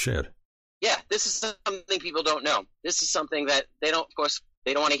 holy shit. Yeah, this is something people don't know. This is something that they don't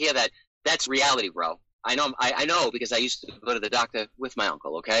want to hear that. That's reality, bro. I know because I used to go to the doctor with my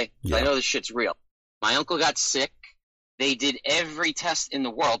uncle, okay? Yeah. I know this shit's real. My uncle got sick. They did every test in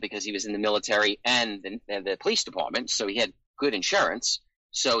the world because he was in the military and the police department, so he had good insurance.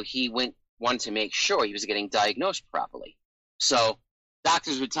 So he wanted to make sure he was getting diagnosed properly. So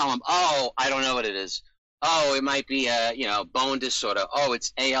doctors would tell him, "Oh, I don't know what it is. Oh, it might be a bone disorder. Oh,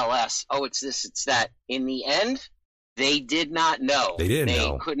 it's ALS. Oh, it's this, it's that." In the end, they did not know.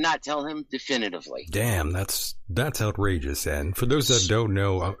 They could not tell him definitively. Damn, that's outrageous. And for those that don't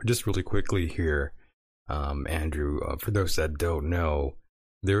know, just really quickly here, Andrew, for those that don't know,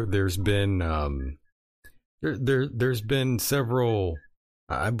 there's been there's been several,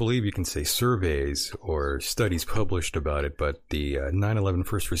 I believe you can say, surveys or studies published about it, but the 9/11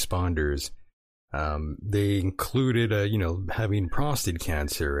 first responders, they included having prostate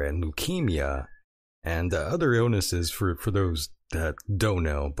cancer and leukemia and other illnesses for those that don't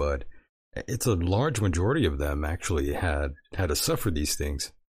know, but it's a large majority of them actually had to suffer these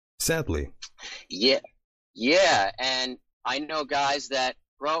things, sadly. Yeah, and I know guys that,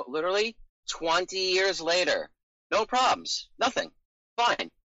 bro, literally 20 years later, no problems, nothing, fine.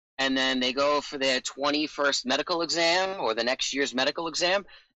 And then they go for their 21st medical exam or the next year's medical exam,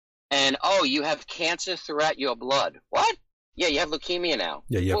 and, oh, you have cancer throughout your blood. What? Yeah, you have leukemia now.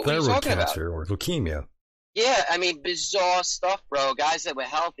 Yeah, you have thyroid cancer or leukemia. Yeah, I mean, bizarre stuff, bro. Guys that were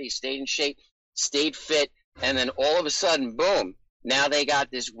healthy, stayed in shape, stayed fit, and then all of a sudden, boom, now they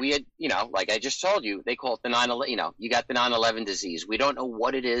got this weird, like I just told you, they call it the 9/11, you got the 9/11 disease. We don't know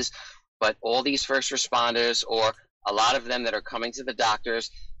what it is, but all these first responders, or a lot of them that are coming to the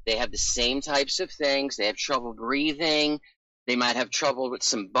doctors, they have the same types of things. They have trouble breathing. They might have trouble with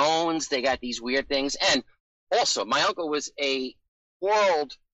some bones. They got these weird things. And also, my uncle was a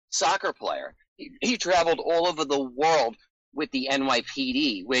world soccer player. He traveled all over the world with the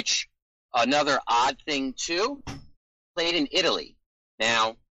NYPD, which, another odd thing too, played in Italy.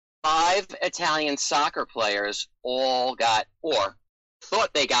 Now, 5 Italian soccer players all got, or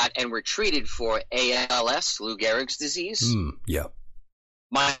thought they got, and were treated for ALS, Lou Gehrig's disease. Yeah.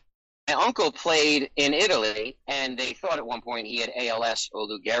 My uncle played in Italy, and they thought at one point he had ALS or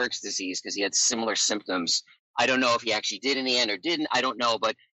Lou Gehrig's disease because he had similar symptoms. I don't know if he actually did in the end or didn't. I don't know,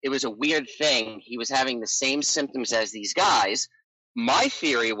 but it was a weird thing. He was having the same symptoms as these guys. My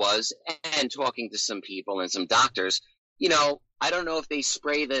theory was, and talking to some people and some doctors, I don't know if they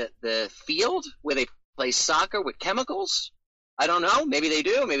spray the field where they play soccer with chemicals. I don't know. Maybe they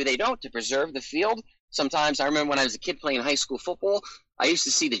do. Maybe they don't, to preserve the field. Sometimes, I remember when I was a kid playing high school football, I used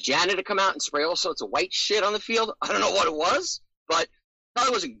to see the janitor come out and spray all sorts of white shit on the field. I don't know what it was, but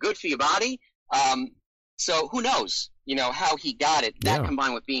probably wasn't good for your body. So who knows, how he got it. That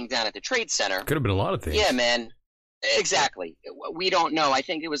combined with being down at the Trade Center. Could have been a lot of things. Yeah, man. Exactly. We don't know. I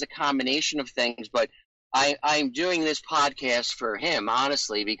think it was a combination of things, but I'm doing this podcast for him,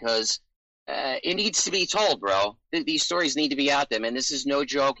 honestly, because it needs to be told, bro. These stories need to be out there, man. This is no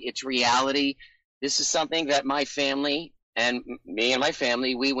joke. It's reality. This is something that my family and me and my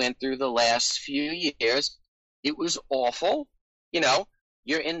family, we went through the last few years. It was awful.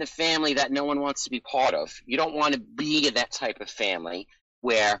 You're in the family that no one wants to be part of. You don't want to be in that type of family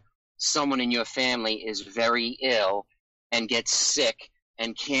where someone in your family is very ill and gets sick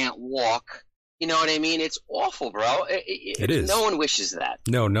and can't walk. You know what I mean? It's awful, bro. It is. No one wishes that.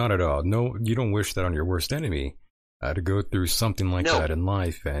 No, not at all. No, you don't wish that on your worst enemy, to go through something like that in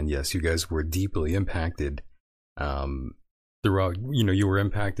life. And yes, you guys were deeply impacted throughout. You were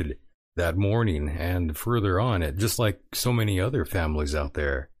impacted that morning and further on, it just like so many other families out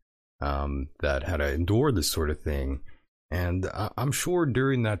there that had to endure this sort of thing. And I'm sure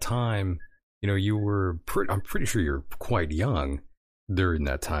during that time, you were I'm pretty sure you're quite young during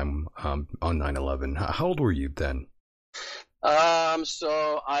that time on 9/11. How old were you then?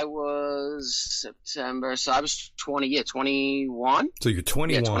 So I was September. So I was 21. So you're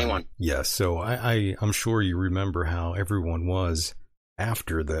 21. Yeah, 21. Yes. So I'm sure you remember how everyone was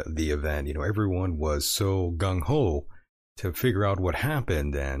after the event. Everyone was so gung-ho to figure out what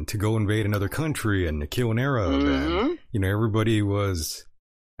happened and to go invade another country and to kill an Arab. Mm-hmm. And, everybody was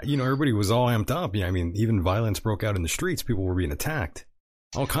all amped up. Even violence broke out in the streets. People were being attacked.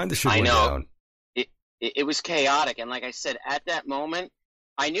 All kinds of shit went down. It was chaotic. And like I said, at that moment,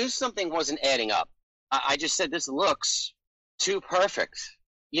 I knew something wasn't adding up. I just said, this looks too perfect.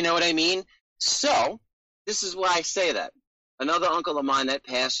 You know what I mean? So this is why I say that. Another uncle of mine that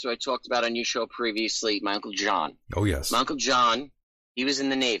passed, who I talked about on your show previously, my Uncle John. Oh, yes. My Uncle John, he was in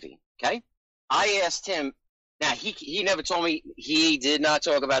the Navy, okay? I asked him, now he never told me, he did not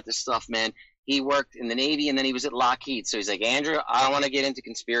talk about this stuff, man. He worked in the Navy, and then he was at Lockheed. So he's like, Andrew, I don't want to get into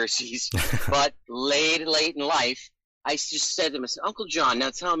conspiracies. But late in life, I just said to him, I said, Uncle John,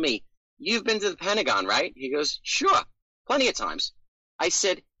 now tell me, you've been to the Pentagon, right? He goes, sure, plenty of times. I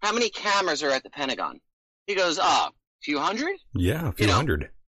said, how many cameras are at the Pentagon? He goes, a few hundred? Yeah, a few hundred.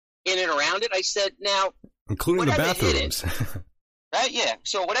 In and around it. I said, now, including the bathrooms. Yeah,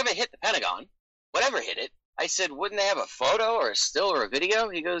 so whatever hit the Pentagon, whatever hit it, I said, wouldn't they have a photo or a still or a video?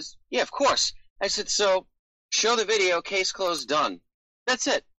 He goes, yeah, of course. I said, so show the video, case closed, done. That's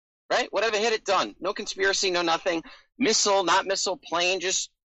it, right? Whatever hit it, done. No conspiracy, no nothing. Missile, not missile, plane, just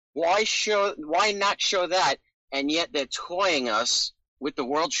why not show that? And yet they're toying us with the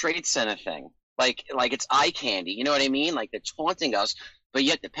World Trade Center thing. Like it's eye candy, you know what I mean? Like they're taunting us, but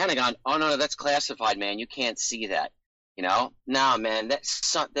yet the Pentagon, oh no, that's classified, man. You can't see that. You know, no, man, that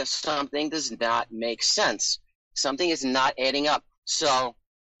something does not make sense. Something is not adding up. So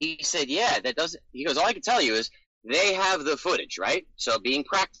he said, yeah, that doesn't. He goes, all I can tell you is they have the footage, right? So being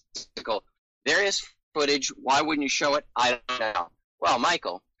practical, there is footage. Why wouldn't you show it? I don't know. Well,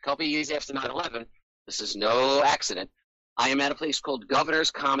 Michael, a couple of years after 9/11, this is no accident. I am at a place called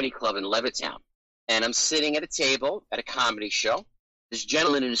Governor's Comedy Club in Levittown, and I'm sitting at a table at a comedy show. This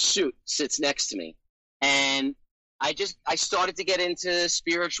gentleman in a suit sits next to me, and I started to get into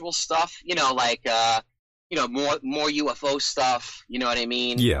spiritual stuff, you know, like, more UFO stuff, you know what I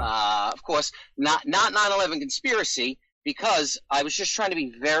mean? Yeah. Of course, not 9/11 conspiracy, because I was just trying to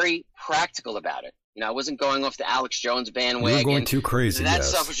be very practical about it. You know, I wasn't going off the Alex Jones bandwagon. You were going too crazy, That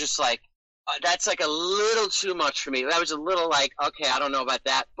stuff was just like, that's like a little too much for me. That was a little like, okay, I don't know about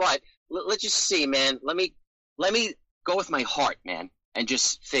that, but let's just see, man. Let me go with my heart, man, and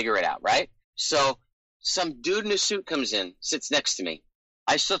just figure it out, right? So some dude in a suit comes in, sits next to me.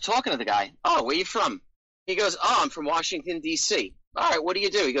 I start talking to the guy. Oh, where you from? He goes, oh, I'm from Washington, D.C. All right, what do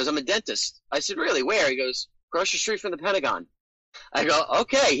you do? He goes, I'm a dentist. I said, really? Where? He goes, across the street from the Pentagon. I go,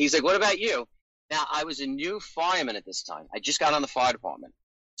 okay. He's like, what about you? Now, I was a new fireman at this time. I just got on the fire department.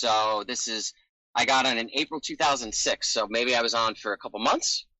 So I got on in April 2006. So maybe I was on for a couple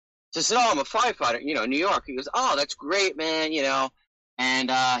months. So I said, oh, I'm a firefighter, you know, New York. He goes, oh, that's great, man, you know.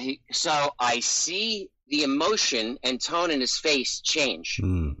 And so I see the emotion and tone in his face change.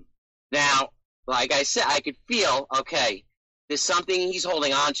 Now, like I said, I could feel, okay, there's something he's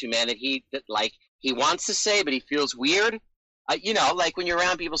holding on to, man, that he wants to say, but he feels weird. You know, like when you're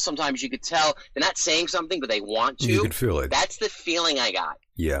around people, sometimes you could tell they're not saying something, but they want to. You could feel it. That's the feeling I got.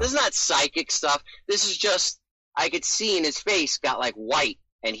 Yeah. This is not psychic stuff. This is just, I could see in his face got like white,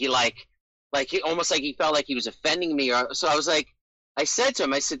 and he he almost like he felt like he was offending me. So I was like, I said to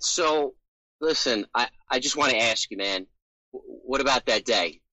him, I said, so listen, I just want to ask you, man, what about that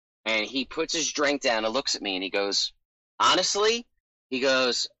day? And he puts his drink down and looks at me and he goes, honestly, he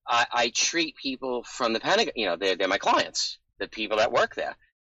goes, I treat people from the Pentagon, you know, they're my clients, the people that work there.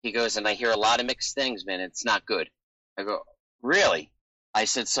 He goes, and I hear a lot of mixed things, man. It's not good. I go, really? I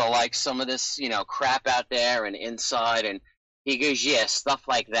said, so like some of this, you know, crap out there and inside. And he goes, yeah, stuff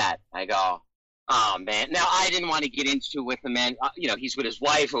like that. I go, oh, man. Now, I didn't want to get into with him, man. You know, he's with his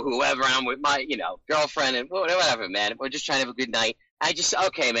wife or whoever. I'm with my, you know, girlfriend and whatever, man. We're just trying to have a good night.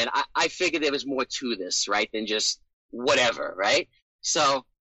 Okay, man, I figured there was more to this, right, than just whatever, right? So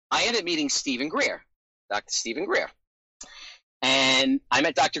I ended up meeting Stephen Greer, Dr. Stephen Greer. And I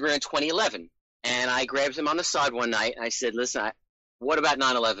met Dr. Greer in 2011. And I grabbed him on the side one night and I said, listen, what about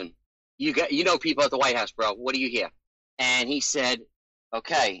 9/11? You know people at the White House, bro. What do you hear? And he said,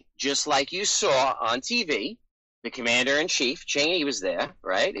 okay, just like you saw on TV, the commander-in-chief, Cheney, was there,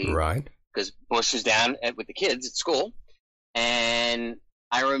 right? Right. Because Bush was down with the kids at school. And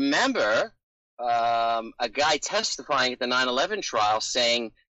I remember a guy testifying at the 9/11 trial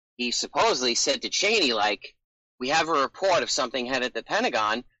saying he supposedly said to Cheney, like, we have a report of something headed at the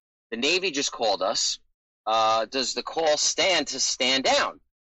Pentagon. The Navy just called us. Does the call stand to stand down?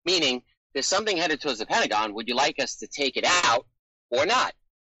 Meaning, there's something headed towards the Pentagon. Would you like us to take it out or not?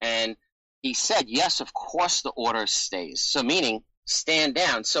 And he said, yes, of course the order stays. So meaning, stand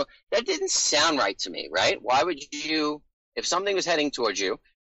down. So that didn't sound right to me, right? Why would you, if something was heading towards you,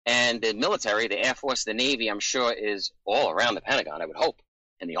 and the military, the Air Force, the Navy, I'm sure is all around the Pentagon, I would hope,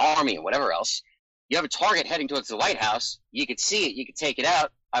 and the Army and whatever else, you have a target heading towards the White House, you could see it, you could take it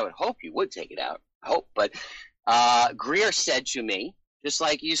out. I would hope you would take it out. I hope. But Greer said to me, just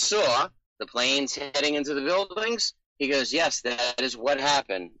like you saw the planes heading into the buildings, he goes, yes, that is what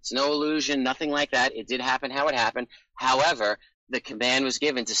happened. It's no illusion, nothing like that. It did happen how it happened. However, the command was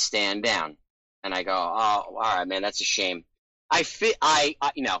given to stand down. And I go, oh, all right, man, that's a shame.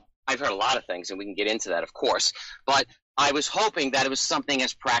 You know, I've heard a lot of things, and we can get into that, of course. But I was hoping that it was something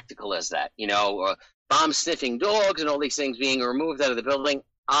as practical as that. You know, bomb-sniffing dogs and all these things being removed out of the building.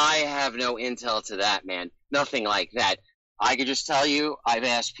 I have no intel to that, man. Nothing like that. I could just tell you, I've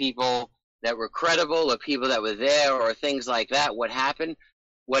asked people that were credible or people that were there or things like that, what happened,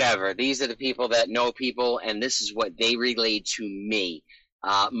 whatever. These are the people that know people, and this is what they relayed to me.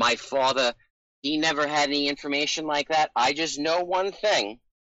 My father, he never had any information like that. I just know one thing.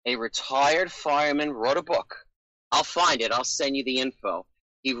 A retired fireman wrote a book. I'll find it. I'll send you the info.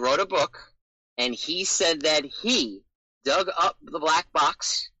 He wrote a book, and he said that he dug up the black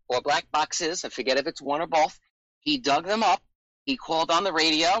box, or black boxes, I forget if it's one or both. He dug them up. He called on the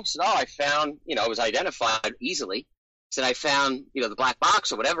radio, said, I found, it was identified easily. Said, I found, the black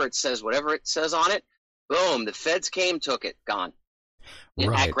box or whatever it says on it. Boom, the feds came, took it, gone.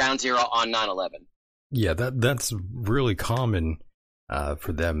 Right. At Ground Zero on 9/11. Yeah, that's really common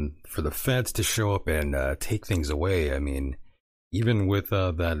for the feds to show up and take things away. I mean, even with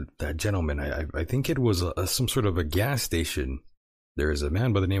that gentleman, I think it was some sort of a gas station. There's a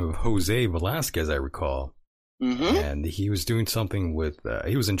man by the name of Jose Velasquez, I recall. Mm-hmm. And he was doing something with,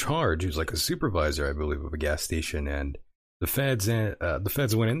 he was in charge. He was like a supervisor, I believe, of a gas station. And the feds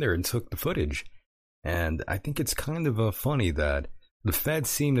went in there and took the footage. And I think it's kind of funny that the feds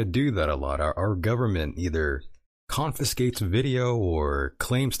seem to do that a lot. Our government either confiscates video or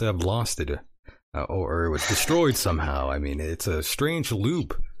claims to have lost it, or it was destroyed somehow. I mean, it's a strange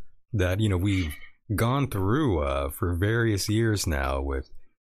loop that, we've gone through for various years now with,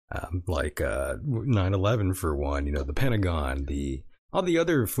 9/11 for one, the Pentagon, all the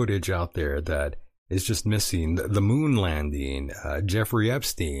other footage out there that is just missing, the moon landing, Jeffrey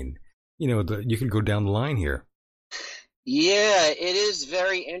Epstein, you could go down the line here. Yeah, it is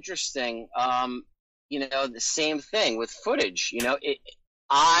very interesting. The same thing with footage.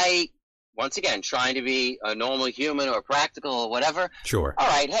 I, once again, trying to be a normal human or practical or whatever. Sure. All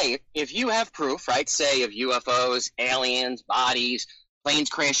right, hey, if you have proof, right, say of UFOs, aliens, bodies, planes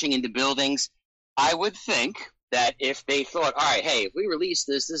crashing into buildings, I would think that if they thought, all right, hey, if we release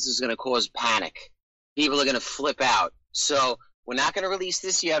this is going to cause panic. People are going to flip out. So we're not going to release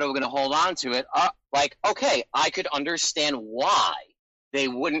this yet, or we're going to hold on to it. Okay, I could understand why they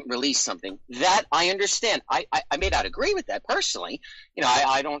wouldn't release something. That I understand. I may not agree with that personally.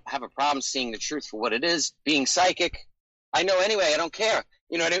 I don't have a problem seeing the truth for what it is. Being psychic, I know anyway. I don't care.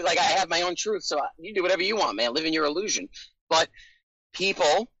 I have my own truth, so you do whatever you want, man. Live in your illusion. But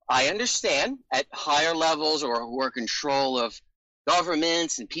people, I understand, at higher levels or who are in control of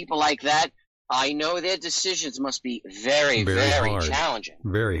governments and people like that, I know their decisions must be very, very challenging.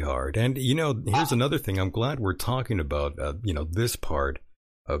 Very hard. And, here's another thing. I'm glad we're talking about, this part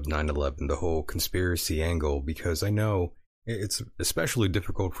of 9/11, the whole conspiracy angle, because I know it's especially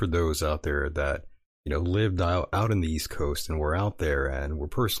difficult for those out there that, lived out in the East Coast and were out there and were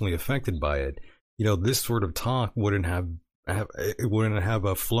personally affected by it. This sort of talk wouldn't have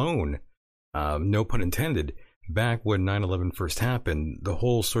flown, no pun intended. Back when 9/11 first happened, the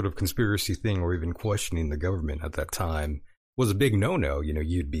whole sort of conspiracy thing or even questioning the government at that time was a big no-no.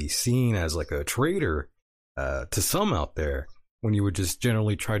 You'd be seen as like a traitor to some out there when you would just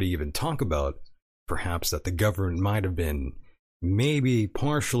generally try to even talk about perhaps that the government might have been maybe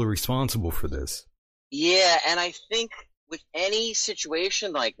partially responsible for this. Yeah, and I think with any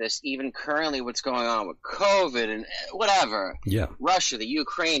situation like this, even currently what's going on with COVID and whatever, Russia, the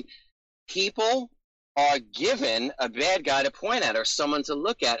Ukraine, people are given a bad guy to point at or someone to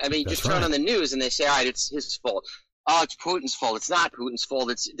look at. I mean, you just turn on the news and they say, all right, it's his fault. Oh, it's Putin's fault. It's not Putin's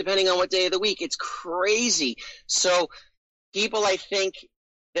fault. It's depending on what day of the week. It's crazy. So people, I think,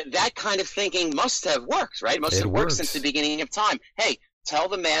 that kind of thinking must have worked, right? It must have worked since the beginning of time. Hey, tell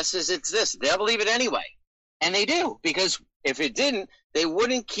the masses it's this. They'll believe it anyway. And they do, because if it didn't, they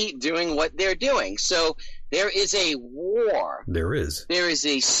wouldn't keep doing what they're doing. So there is a war. There is. There is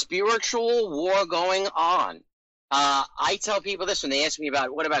a spiritual war going on. I tell people this when they ask me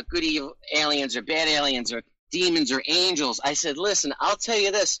about what about good evil aliens or bad aliens or demons or angels. I said, listen, I'll tell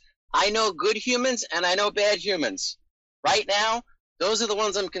you this. I know good humans and I know bad humans. Right now, those are the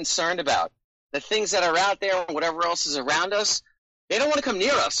ones I'm concerned about. The things that are out there and whatever else is around us, they don't want to come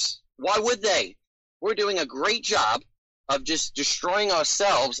near us. Why would they? We're doing a great job of just destroying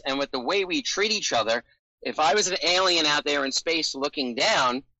ourselves, and with the way we treat each other, if I was an alien out there in space looking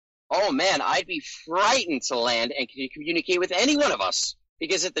down, oh man, I'd be frightened to land and communicate with any one of us,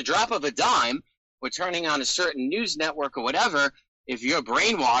 because at the drop of a dime, we're turning on a certain news network or whatever. If you're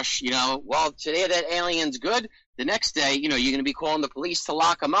brainwashed, well, today that alien's good, the next day, you're going to be calling the police to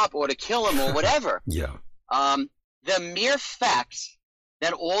lock him up or to kill him or whatever. Yeah. The mere fact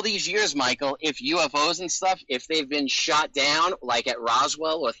that all these years, Michael, if UFOs and stuff, if they've been shot down, like at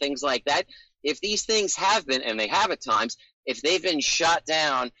Roswell or things like that, if these things have been, and they have at times, if they've been shot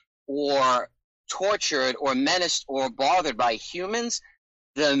down or tortured or menaced or bothered by humans,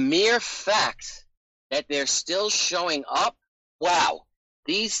 the mere fact that they're still showing up, wow,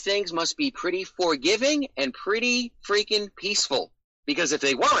 these things must be pretty forgiving and pretty freaking peaceful. Because if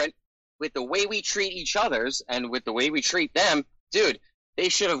they weren't, with the way we treat each others and with the way we treat them, dude, they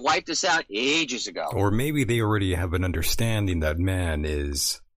should have wiped us out ages ago. Or maybe they already have an understanding that man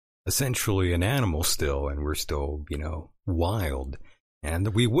is essentially an animal still, and we're still, wild.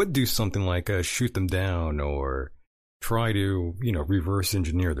 And we would do something like shoot them down or try to, reverse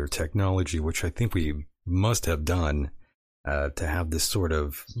engineer their technology, which I think we must have done to have this sort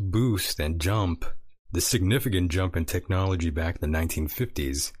of boost and jump, the significant jump in technology back in the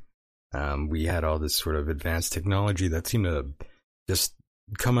 1950s. We had all this sort of advanced technology that seemed to just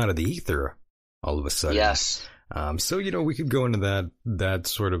come out of the ether all of a sudden. Yes. So, we could go into that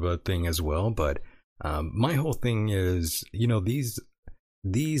sort of a thing as well. But my whole thing is,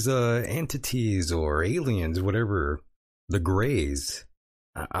 these entities or aliens, whatever, the grays,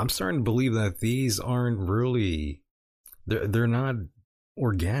 I'm starting to believe that these aren't really, they're not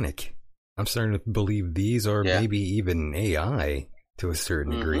organic. I'm starting to believe these are maybe even AI to a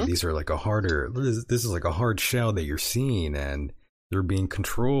certain degree. These are like this is like a hard shell that you're seeing, and they're being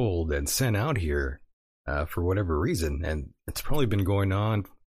controlled and sent out here for whatever reason. And it's probably been going on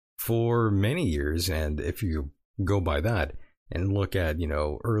for many years. And if you go by that and look at,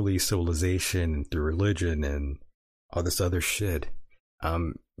 early civilization through religion and all this other shit,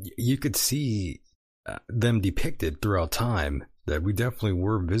 you could see them depicted throughout time that we definitely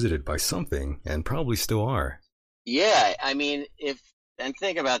were visited by something and probably still are. Yeah, I mean, and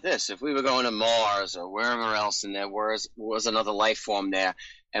think about this, if we were going to Mars or wherever else and there was another life form there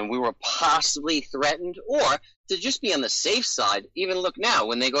and we were possibly threatened, or to just be on the safe side, even look now,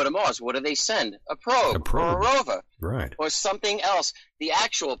 when they go to Mars, what do they send? A probe. Or a rover. Right. Or something else. The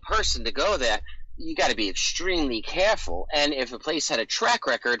actual person to go there, you got to be extremely careful. And if a place had a track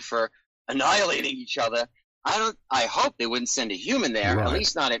record for annihilating each other, I hope they wouldn't send a human there, at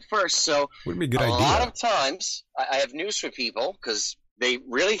least not at first. So would be a good idea. A lot of times, I have news for people, because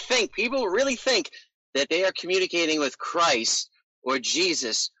people really think that they are communicating with Christ or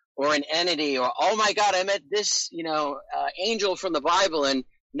Jesus or an entity, or, oh my God, I met this, angel from the Bible, and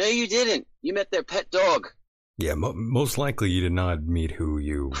no, you didn't. You met their pet dog. Yeah, most likely you did not meet who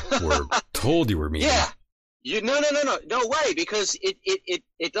you were told you were meeting. Yeah. No way, because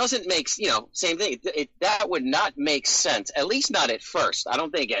it doesn't make, same thing. That would not make sense, at least not at first. I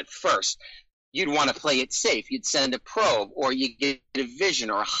don't think at first you'd want to play it safe. You'd send a probe, or you get a vision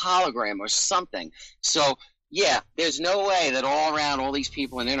or a hologram or something. So, yeah, there's no way that all around all these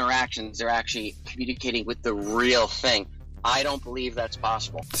people and interactions are actually communicating with the real thing. I don't believe that's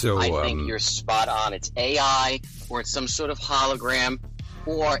possible. So I think you're spot on. It's AI, or it's some sort of hologram.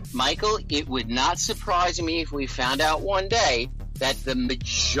 Or, Michael, it would not surprise me if we found out one day that the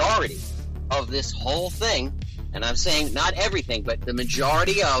majority of this whole thing, and I'm saying not everything, but the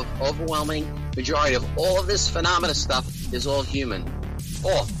overwhelming majority of all of this phenomena stuff is all human.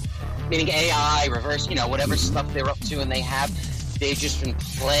 All. Meaning AI, reverse, whatever stuff they're up to and they've just been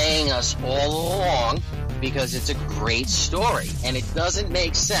playing us all along because it's a great story. And it doesn't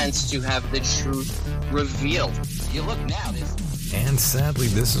make sense to have the truth revealed. You look now, and sadly,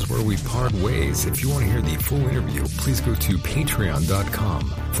 this is where we part ways. If you want to hear the full interview, please go to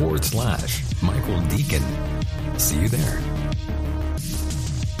patreon.com/Michael Deacon. See you there.